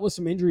dealt with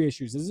some injury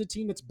issues. This is a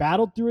team that's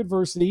battled through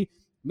adversity,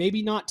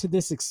 maybe not to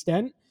this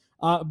extent,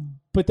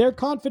 but they're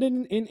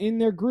confident in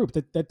their group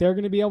that they're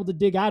going to be able to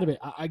dig out of it.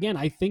 Again,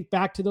 I think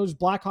back to those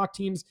Blackhawk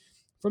teams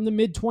from the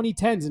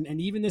mid-2010s and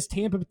even this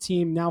Tampa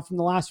team now from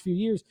the last few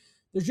years.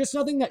 There's just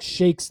nothing that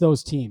shakes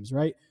those teams,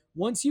 right?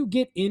 Once you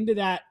get into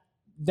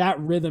that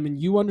rhythm and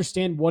you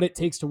understand what it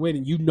takes to win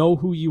and you know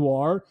who you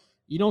are,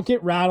 you don't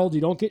get rattled,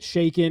 you don't get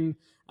shaken.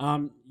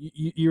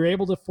 You're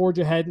able to forge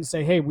ahead and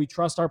say, hey, we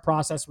trust our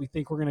process. We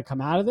think we're going to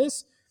come out of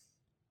this.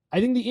 I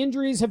think the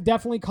injuries have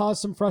definitely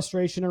caused some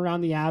frustration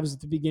around the Avs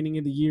at the beginning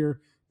of the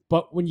year.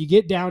 But when you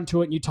get down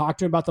to it and you talk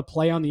to them about the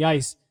play on the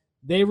ice,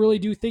 they really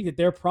do think that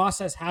their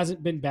process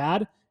hasn't been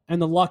bad and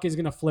the luck is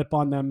going to flip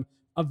on them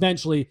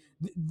eventually.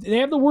 They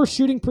have the worst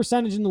shooting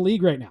percentage in the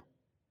league right now.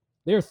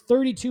 They're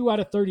 32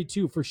 out of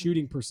 32 for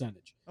shooting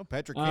percentage. Oh,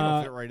 Patrick Kane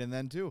will fit right in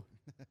then too.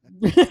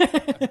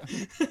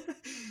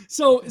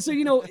 So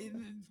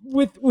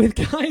with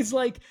guys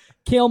like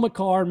Cale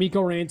Makar,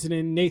 Mikko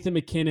Rantanen, Nathan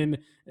McKinnon,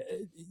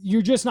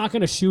 you're just not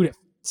going to shoot it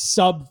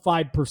sub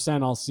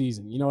 5% all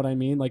season. You know what I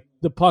mean? Like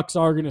the pucks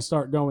are going to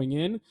start going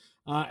in,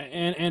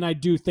 and I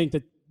do think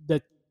that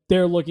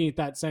they're looking at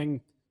that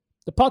saying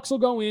the pucks will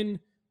go in,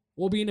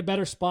 we'll be in a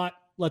better spot.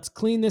 Let's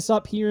clean this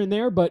up here and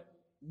there, but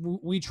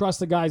we trust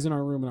the guys in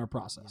our room and our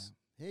process.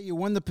 Hey, you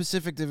won the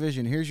Pacific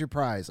Division. Here's your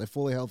prize: a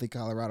fully healthy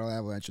Colorado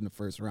Avalanche in the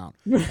first round.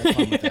 Have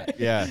fun with that.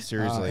 Yeah,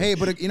 seriously. Hey,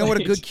 but you know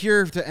what a good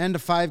cure to end a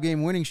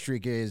 5-game winning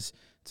streak is?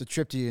 It's a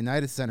trip to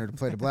United Center to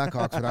play the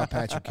Blackhawks without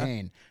Patrick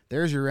Kane.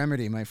 There's your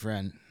remedy, my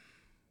friend.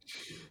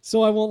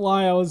 So I won't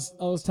lie. I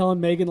was telling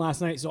Megan last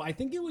night. So I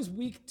think it was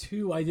week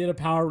 2. I did a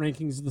power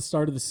rankings at the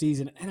start of the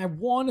season, and I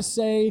want to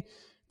say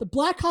the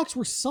Blackhawks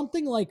were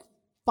something like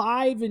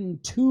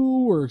 5-2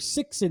 or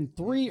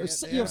 6-3 or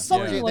something like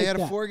that. They had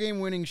a 4-game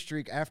winning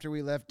streak after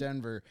we left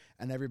Denver,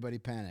 and everybody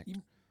panicked.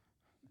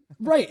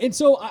 Right, and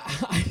so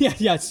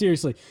yeah,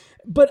 seriously.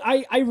 But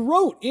I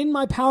wrote in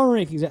my power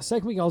rankings that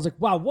second week. I was like,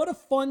 wow, what a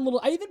fun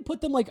little. I even put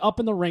them like up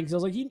in the ranks. I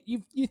was like,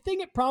 you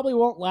think it probably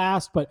won't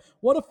last, but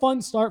what a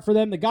fun start for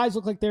them. The guys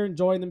look like they're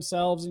enjoying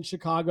themselves in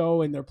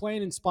Chicago, and they're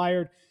playing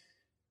inspired.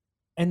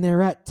 And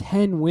they're at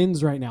 10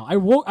 wins right now. I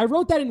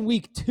wrote that in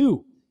week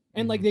 2.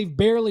 And like they've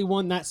barely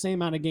won that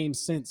same amount of games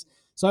since.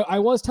 So I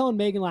was telling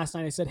Megan last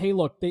night, I said, hey,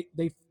 look, the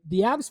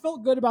Avs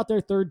felt good about their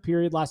third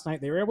period last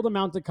night. They were able to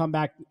mount the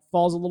comeback.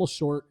 Falls a little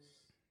short.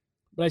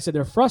 But I said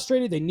they're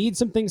frustrated. They need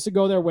some things to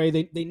go their way.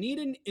 They need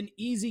an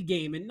easy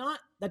game. And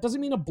that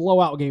doesn't mean a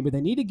blowout game, but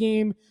they need a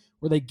game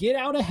where they get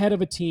out ahead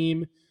of a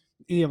team.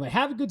 They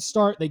have a good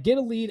start, they get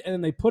a lead, and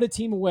then they put a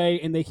team away,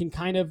 and they can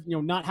kind of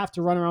not have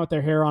to run around with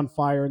their hair on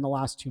fire in the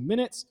last 2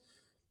 minutes.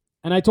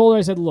 And I told her,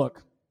 I said,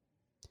 look,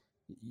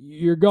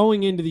 you're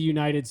going into the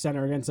United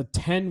Center against a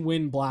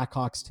 10-win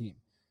Blackhawks team.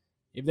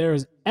 If there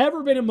has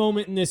ever been a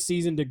moment in this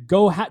season to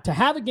go to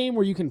have a game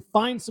where you can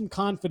find some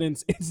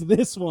confidence, it's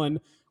this one,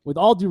 with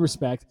all due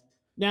respect.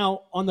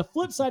 Now, on the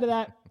flip side of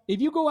that,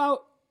 if you go out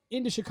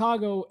into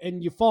Chicago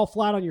and you fall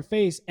flat on your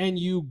face and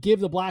you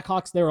give the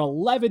Blackhawks their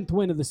 11th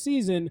win of the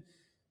season,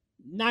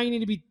 now you need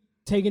to be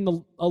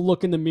taking a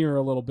look in the mirror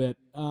a little bit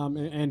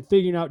and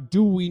figuring out,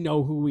 do we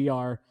know who we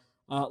are?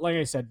 Like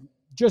I said,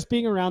 just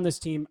being around this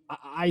team,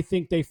 I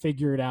think they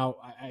figure it out.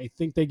 I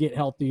think they get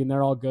healthy and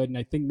they're all good, and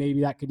I think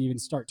maybe that could even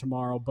start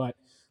tomorrow. But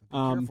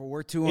careful,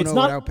 we're 2-0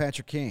 without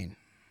Patrick Kane.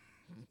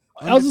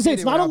 I was going to say,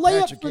 it's not a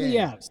layup for the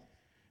Avs.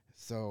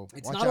 So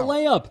it's not a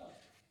layup.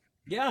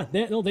 Yeah,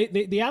 the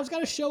Avs got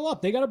to show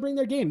up. They got to bring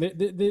their game.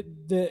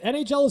 The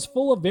NHL is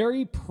full of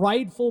very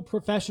prideful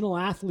professional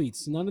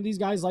athletes. None of these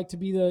guys like to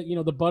be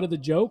the butt of the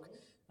joke.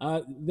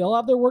 They'll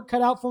have their work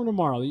cut out for them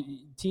tomorrow.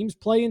 Teams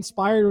play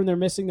inspired when they're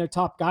missing their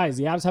top guys.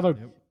 The Avs have a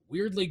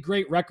weirdly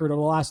great record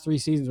over the last 3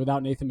 seasons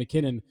without Nathan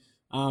McKinnon.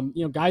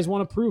 Guys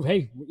want to prove,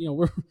 hey,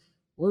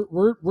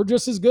 we're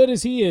just as good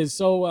as he is.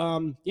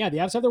 So the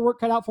Avs have their work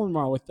cut out for them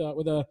tomorrow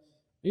with a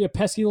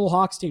pesky little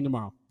Hawks team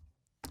tomorrow.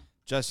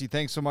 Jesse,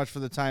 thanks so much for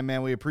the time,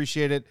 man. We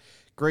appreciate it.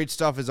 Great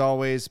stuff as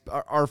always.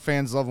 Our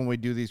fans love when we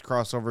do these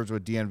crossovers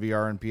with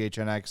DNVR and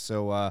PHNX.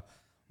 So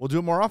we'll do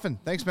it more often.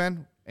 Thanks,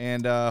 man.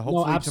 And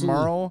hopefully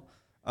tomorrow,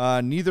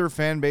 neither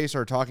fan base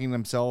are talking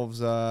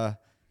themselves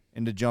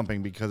into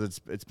jumping, because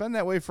it's been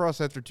that way for us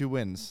after 2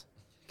 wins.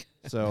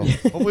 So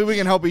hopefully we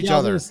can help each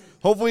other.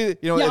 Hopefully, if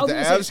the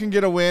Avs can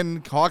get a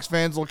win, Hawks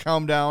fans will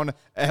calm down,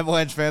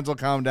 Avalanche fans will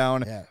calm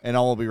down, and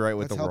all will be right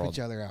with the world. Let's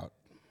help each other out.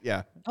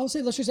 Yeah. I would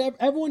say let's just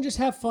everyone just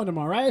have fun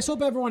tomorrow, right? I just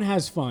hope everyone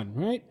has fun,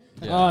 right?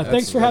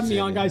 Thanks for having me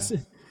on, guys.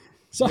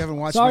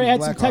 Sorry, I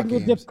had some technical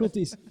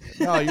difficulties.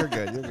 No, you're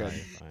good. You're good.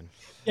 Fine.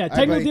 Yeah,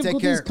 technical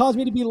difficulties caused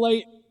me to be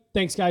late.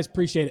 Thanks, guys.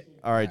 Appreciate it.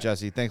 All right,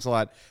 Jesse. Thanks a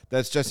lot.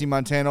 That's Jesse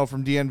Montano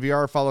from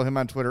DNVR. Follow him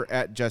on Twitter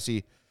at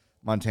Jesse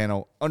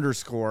Montano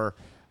 _.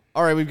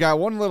 All right, we've got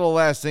one little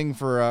last thing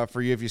for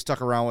you if you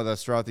stuck around with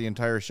us throughout the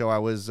entire show. I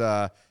was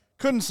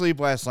couldn't sleep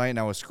last night, and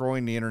I was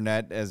scrolling the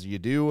internet as you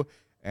do,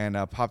 and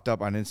popped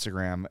up on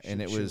Instagram,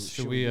 and it was.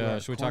 Should we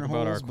talk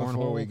about our cornhole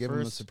before we give first?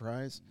 them a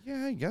surprise?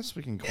 Yeah, I guess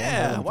we can.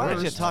 Yeah, why don't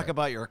you first. talk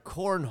about your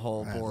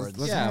cornhole boards?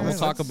 We'll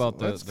talk about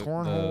the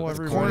cornhole. Let's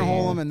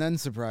cornhole them and then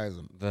surprise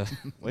them.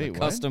 The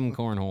custom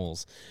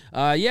cornholes.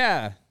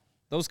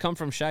 Those come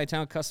from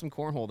Chi-Town Custom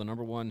Cornhole, the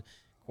 #1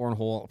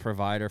 cornhole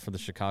provider for the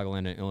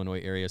Chicagoland and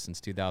Illinois area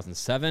since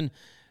 2007.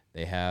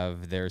 They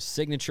have their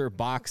signature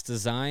box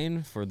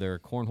design for their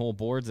cornhole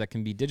boards that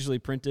can be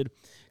digitally printed,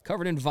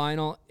 covered in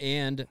vinyl,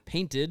 and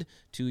painted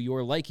to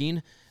your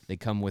liking. They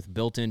come with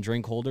built-in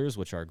drink holders,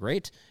 which are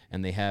great,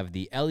 and they have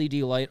the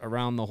LED light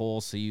around the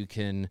hole so you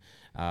can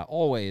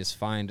always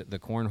find the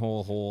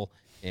cornhole hole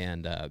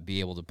and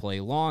be able to play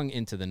long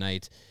into the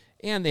night.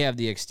 And they have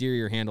the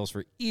exterior handles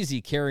for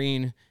easy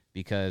carrying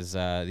because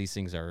these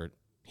things are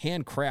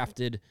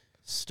handcrafted,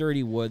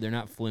 sturdy wood. They're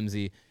not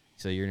flimsy.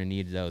 So you're going to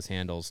need those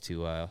handles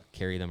to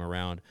carry them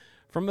around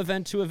from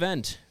event to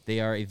event. They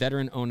are a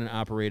veteran-owned and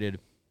operated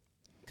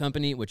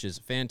company, which is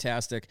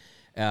fantastic.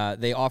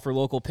 They offer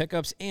local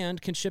pickups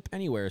and can ship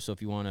anywhere. So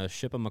if you want to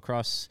ship them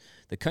across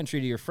the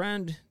country to your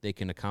friend, they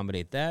can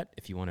accommodate that.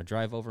 If you want to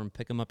drive over and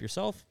pick them up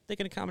yourself, they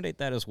can accommodate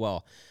that as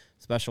well.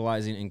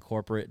 Specializing in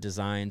corporate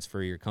designs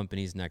for your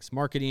company's next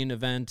marketing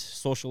event,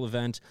 social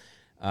event.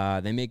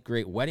 They make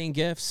great wedding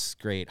gifts,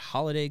 great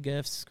holiday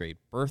gifts, great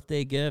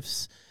birthday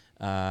gifts.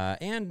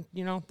 And,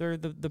 they're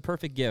the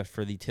perfect gift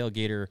for the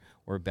tailgater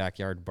or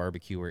backyard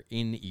barbecuer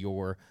in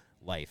your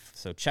life.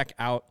 So check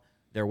out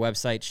their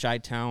website,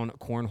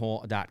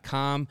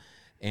 ChiTownCornhole.com,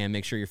 and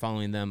make sure you're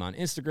following them on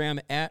Instagram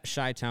at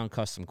Chi-Town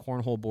Custom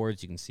Cornhole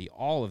Boards. You can see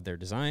all of their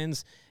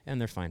designs and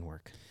their fine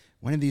work.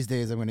 One of these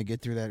days, I'm going to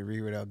get through that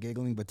read without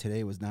giggling, but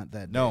today was not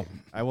that day. No,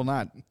 I will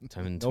not.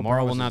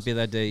 Tomorrow will not be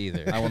that day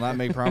either. I will not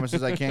make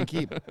promises I can't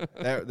keep.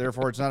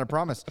 Therefore, it's not a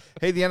promise.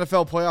 Hey, the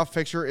NFL playoff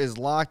picture is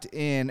locked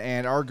in,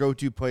 and our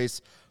go-to place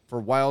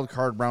for wild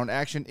card round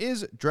action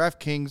is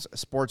DraftKings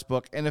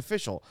Sportsbook, an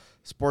official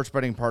sports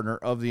betting partner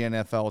of the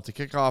NFL. To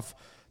kick off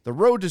the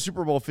road to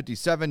Super Bowl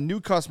 57,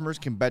 new customers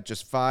can bet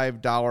just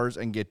 $5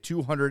 and get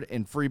 $200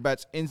 in free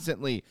bets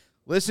instantly.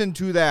 Listen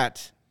to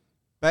that.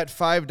 Bet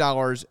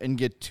 $5 and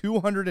get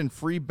 $200 in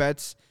free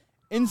bets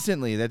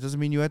instantly. That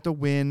doesn't mean you have to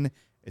win.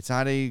 It's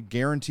not a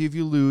guarantee if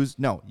you lose.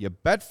 No, you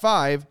bet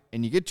 $5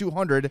 and you get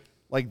 $200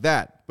 like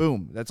that.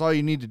 Boom. That's all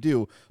you need to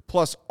do.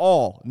 Plus,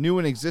 all new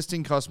and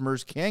existing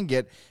customers can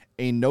get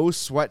a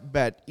no-sweat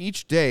bet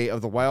each day of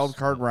the wild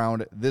card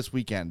round this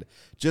weekend.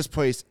 Just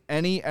place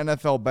any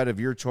NFL bet of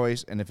your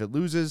choice, and if it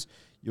loses,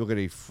 you'll get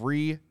a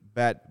free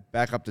bet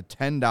back up to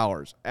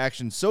 $10.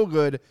 Action so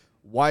good,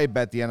 why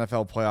bet the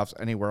NFL playoffs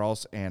anywhere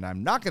else? And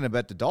I'm not going to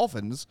bet the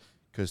Dolphins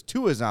because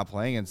Tua is not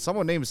playing, and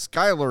someone named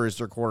Skyler is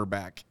their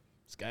quarterback.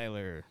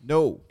 Skyler.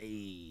 No,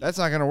 that's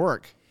not going to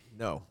work.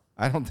 No.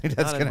 I don't think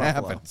that's going to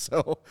happen.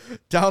 So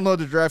download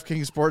the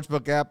DraftKings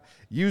Sportsbook app.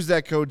 Use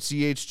that code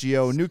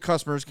CHGO. New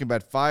customers can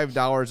bet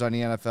 $5 on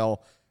the NFL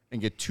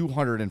and get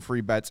 $200 in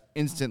free bets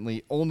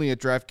instantly only at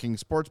DraftKings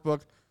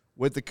Sportsbook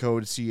with the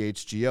code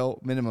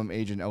CHGO. Minimum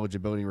age and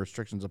eligibility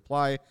restrictions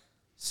apply.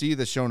 See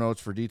the show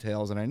notes for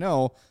details. And I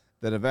know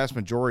that a vast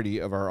majority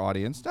of our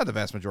audience, not the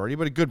vast majority,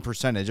 but a good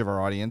percentage of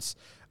our audience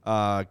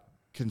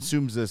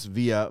consumes this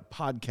via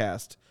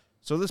podcast.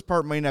 So this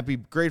part might not be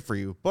great for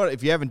you. But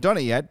if you haven't done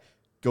it yet,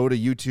 go to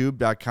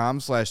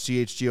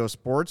youtube.com/CHGO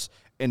Sports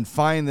and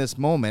find this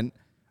moment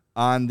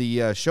on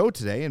the show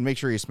today and make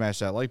sure you smash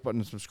that like button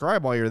and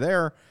subscribe while you're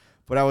there.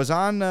 But I was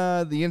on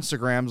the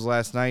Instagrams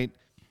last night,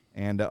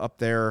 and up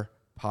there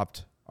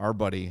popped our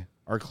buddy,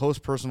 our close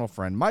personal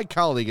friend, my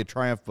colleague at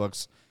Triumph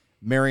Books,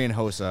 Marian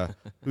Hossa,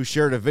 who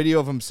shared a video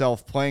of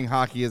himself playing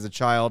hockey as a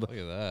child. Look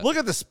at that. Look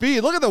at the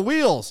speed. Look at the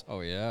wheels. Oh,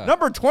 yeah.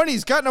 Number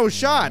 20's got no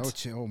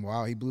shot. Oh,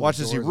 wow, he blew Watch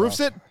the as he doors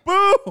roofs off. it.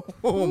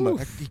 Boom.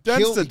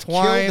 Dents the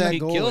twine. He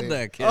killed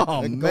that kid.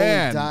 Oh, That goalie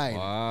man. died.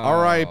 Wow.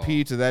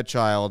 R.I.P. to that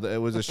child. It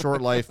was a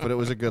short life, but it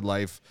was a good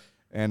life.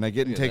 And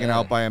getting taken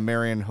out by a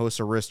Marian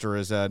Hossa wrister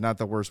is not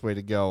the worst way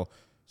to go.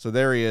 So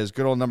there he is,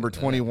 good old number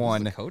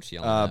 21. The coach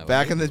yelling that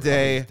back way. in the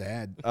day.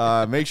 Dad.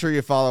 Make sure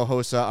you follow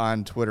Hossa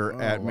on Twitter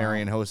at wow.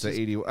 Marian Hossa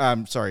 80.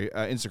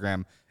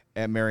 Instagram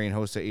at Marian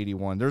Hossa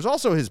 81. There's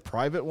also his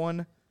private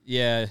one,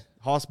 Yeah.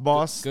 Hoss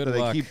Boss. Good that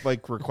luck. They keep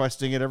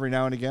requesting it every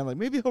now and again. Like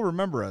maybe he'll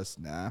remember us.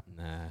 Nah,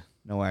 Nah.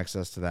 no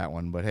access to that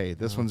one. But hey,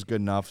 this one's good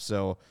enough.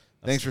 So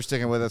thanks for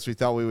sticking with us. We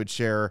thought we would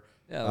share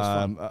Yeah,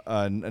 that was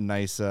a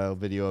nice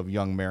video of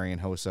young Marian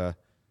Hossa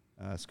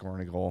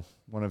scoring a goal.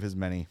 One of his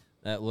many.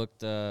 That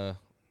looked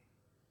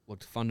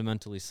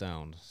fundamentally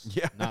sound.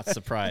 Yeah. Not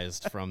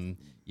surprised from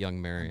young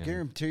I Marion.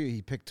 guarantee you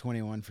he picked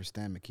 21 for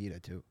Stan Mikita,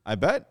 too. I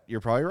bet.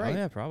 You're probably right. Oh,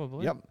 yeah,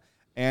 probably. Yep.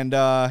 And,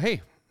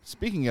 hey,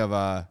 speaking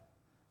of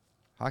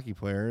hockey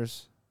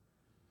players,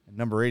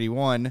 number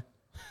 81, you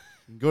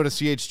can go to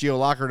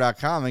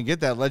chgolocker.com and get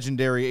that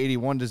legendary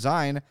 81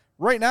 design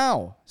right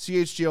now.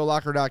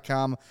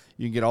 chgolocker.com.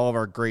 You can get all of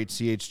our great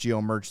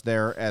CHGO merch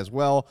there as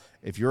well.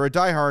 If you're a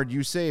diehard,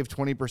 you save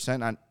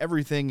 20% on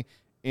everything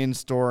in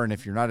store. And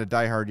if you're not a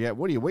diehard yet,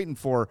 what are you waiting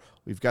for?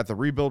 We've got the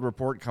rebuild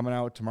report coming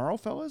out tomorrow,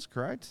 fellas,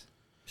 correct?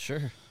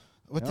 Sure.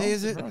 What day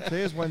is it?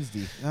 Today is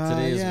Wednesday.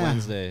 Today is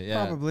Wednesday.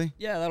 Yeah. Probably.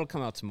 Yeah, that'll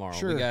come out tomorrow.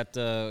 Sure. We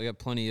got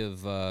plenty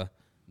of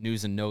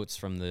news and notes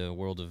from the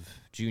world of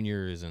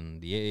juniors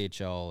and the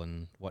AHL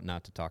and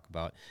whatnot to talk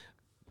about.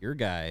 Your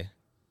guy,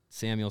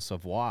 Samuel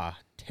Savoie,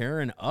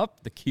 tearing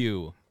up the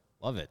queue.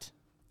 Love it.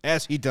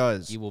 As he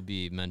does. He will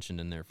be mentioned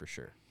in there for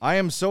sure. I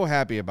am so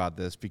happy about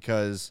this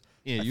because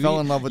I you fell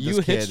in love with this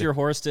kid. You hitched your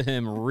horse to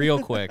him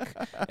real quick,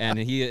 and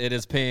it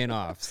is paying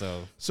off.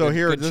 So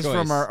here, good this choice.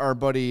 is from our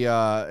buddy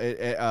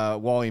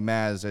Wally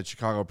Maz at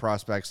Chicago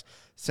Prospects.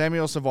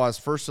 Samuel Savoie's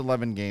first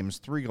 11 games,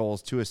 3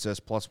 goals, 2 assists,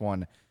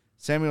 +1.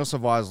 Samuel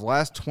Savoie's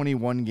last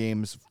 21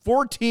 games,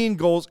 14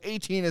 goals,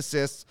 18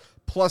 assists,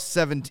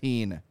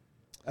 +17.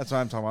 That's what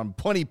I'm talking about.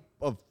 Plenty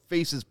of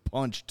faces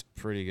punched.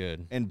 Pretty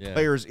good. And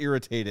players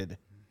irritated.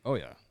 Oh,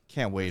 yeah.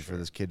 Can't wait for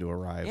this kid to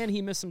arrive. And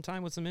he missed some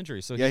time with some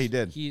injuries. So he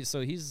did. He's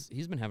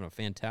been having a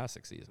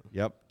fantastic season.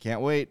 Yep.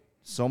 Can't wait.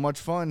 So much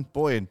fun.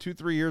 Boy, in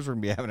 2-3 years, we're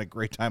going to be having a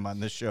great time on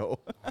this show.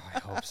 I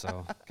hope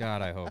so.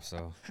 God, I hope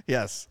so.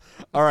 Yes.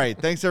 All right.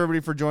 Thanks,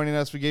 everybody, for joining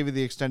us. We gave you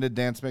the extended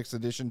Dance Mix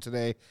edition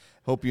today.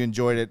 Hope you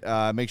enjoyed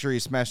it. Make sure you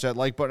smash that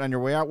like button on your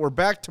way out. We're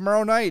back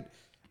tomorrow night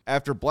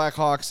after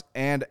Blackhawks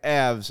and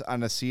Avs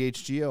on the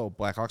CHGO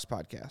Blackhawks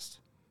podcast.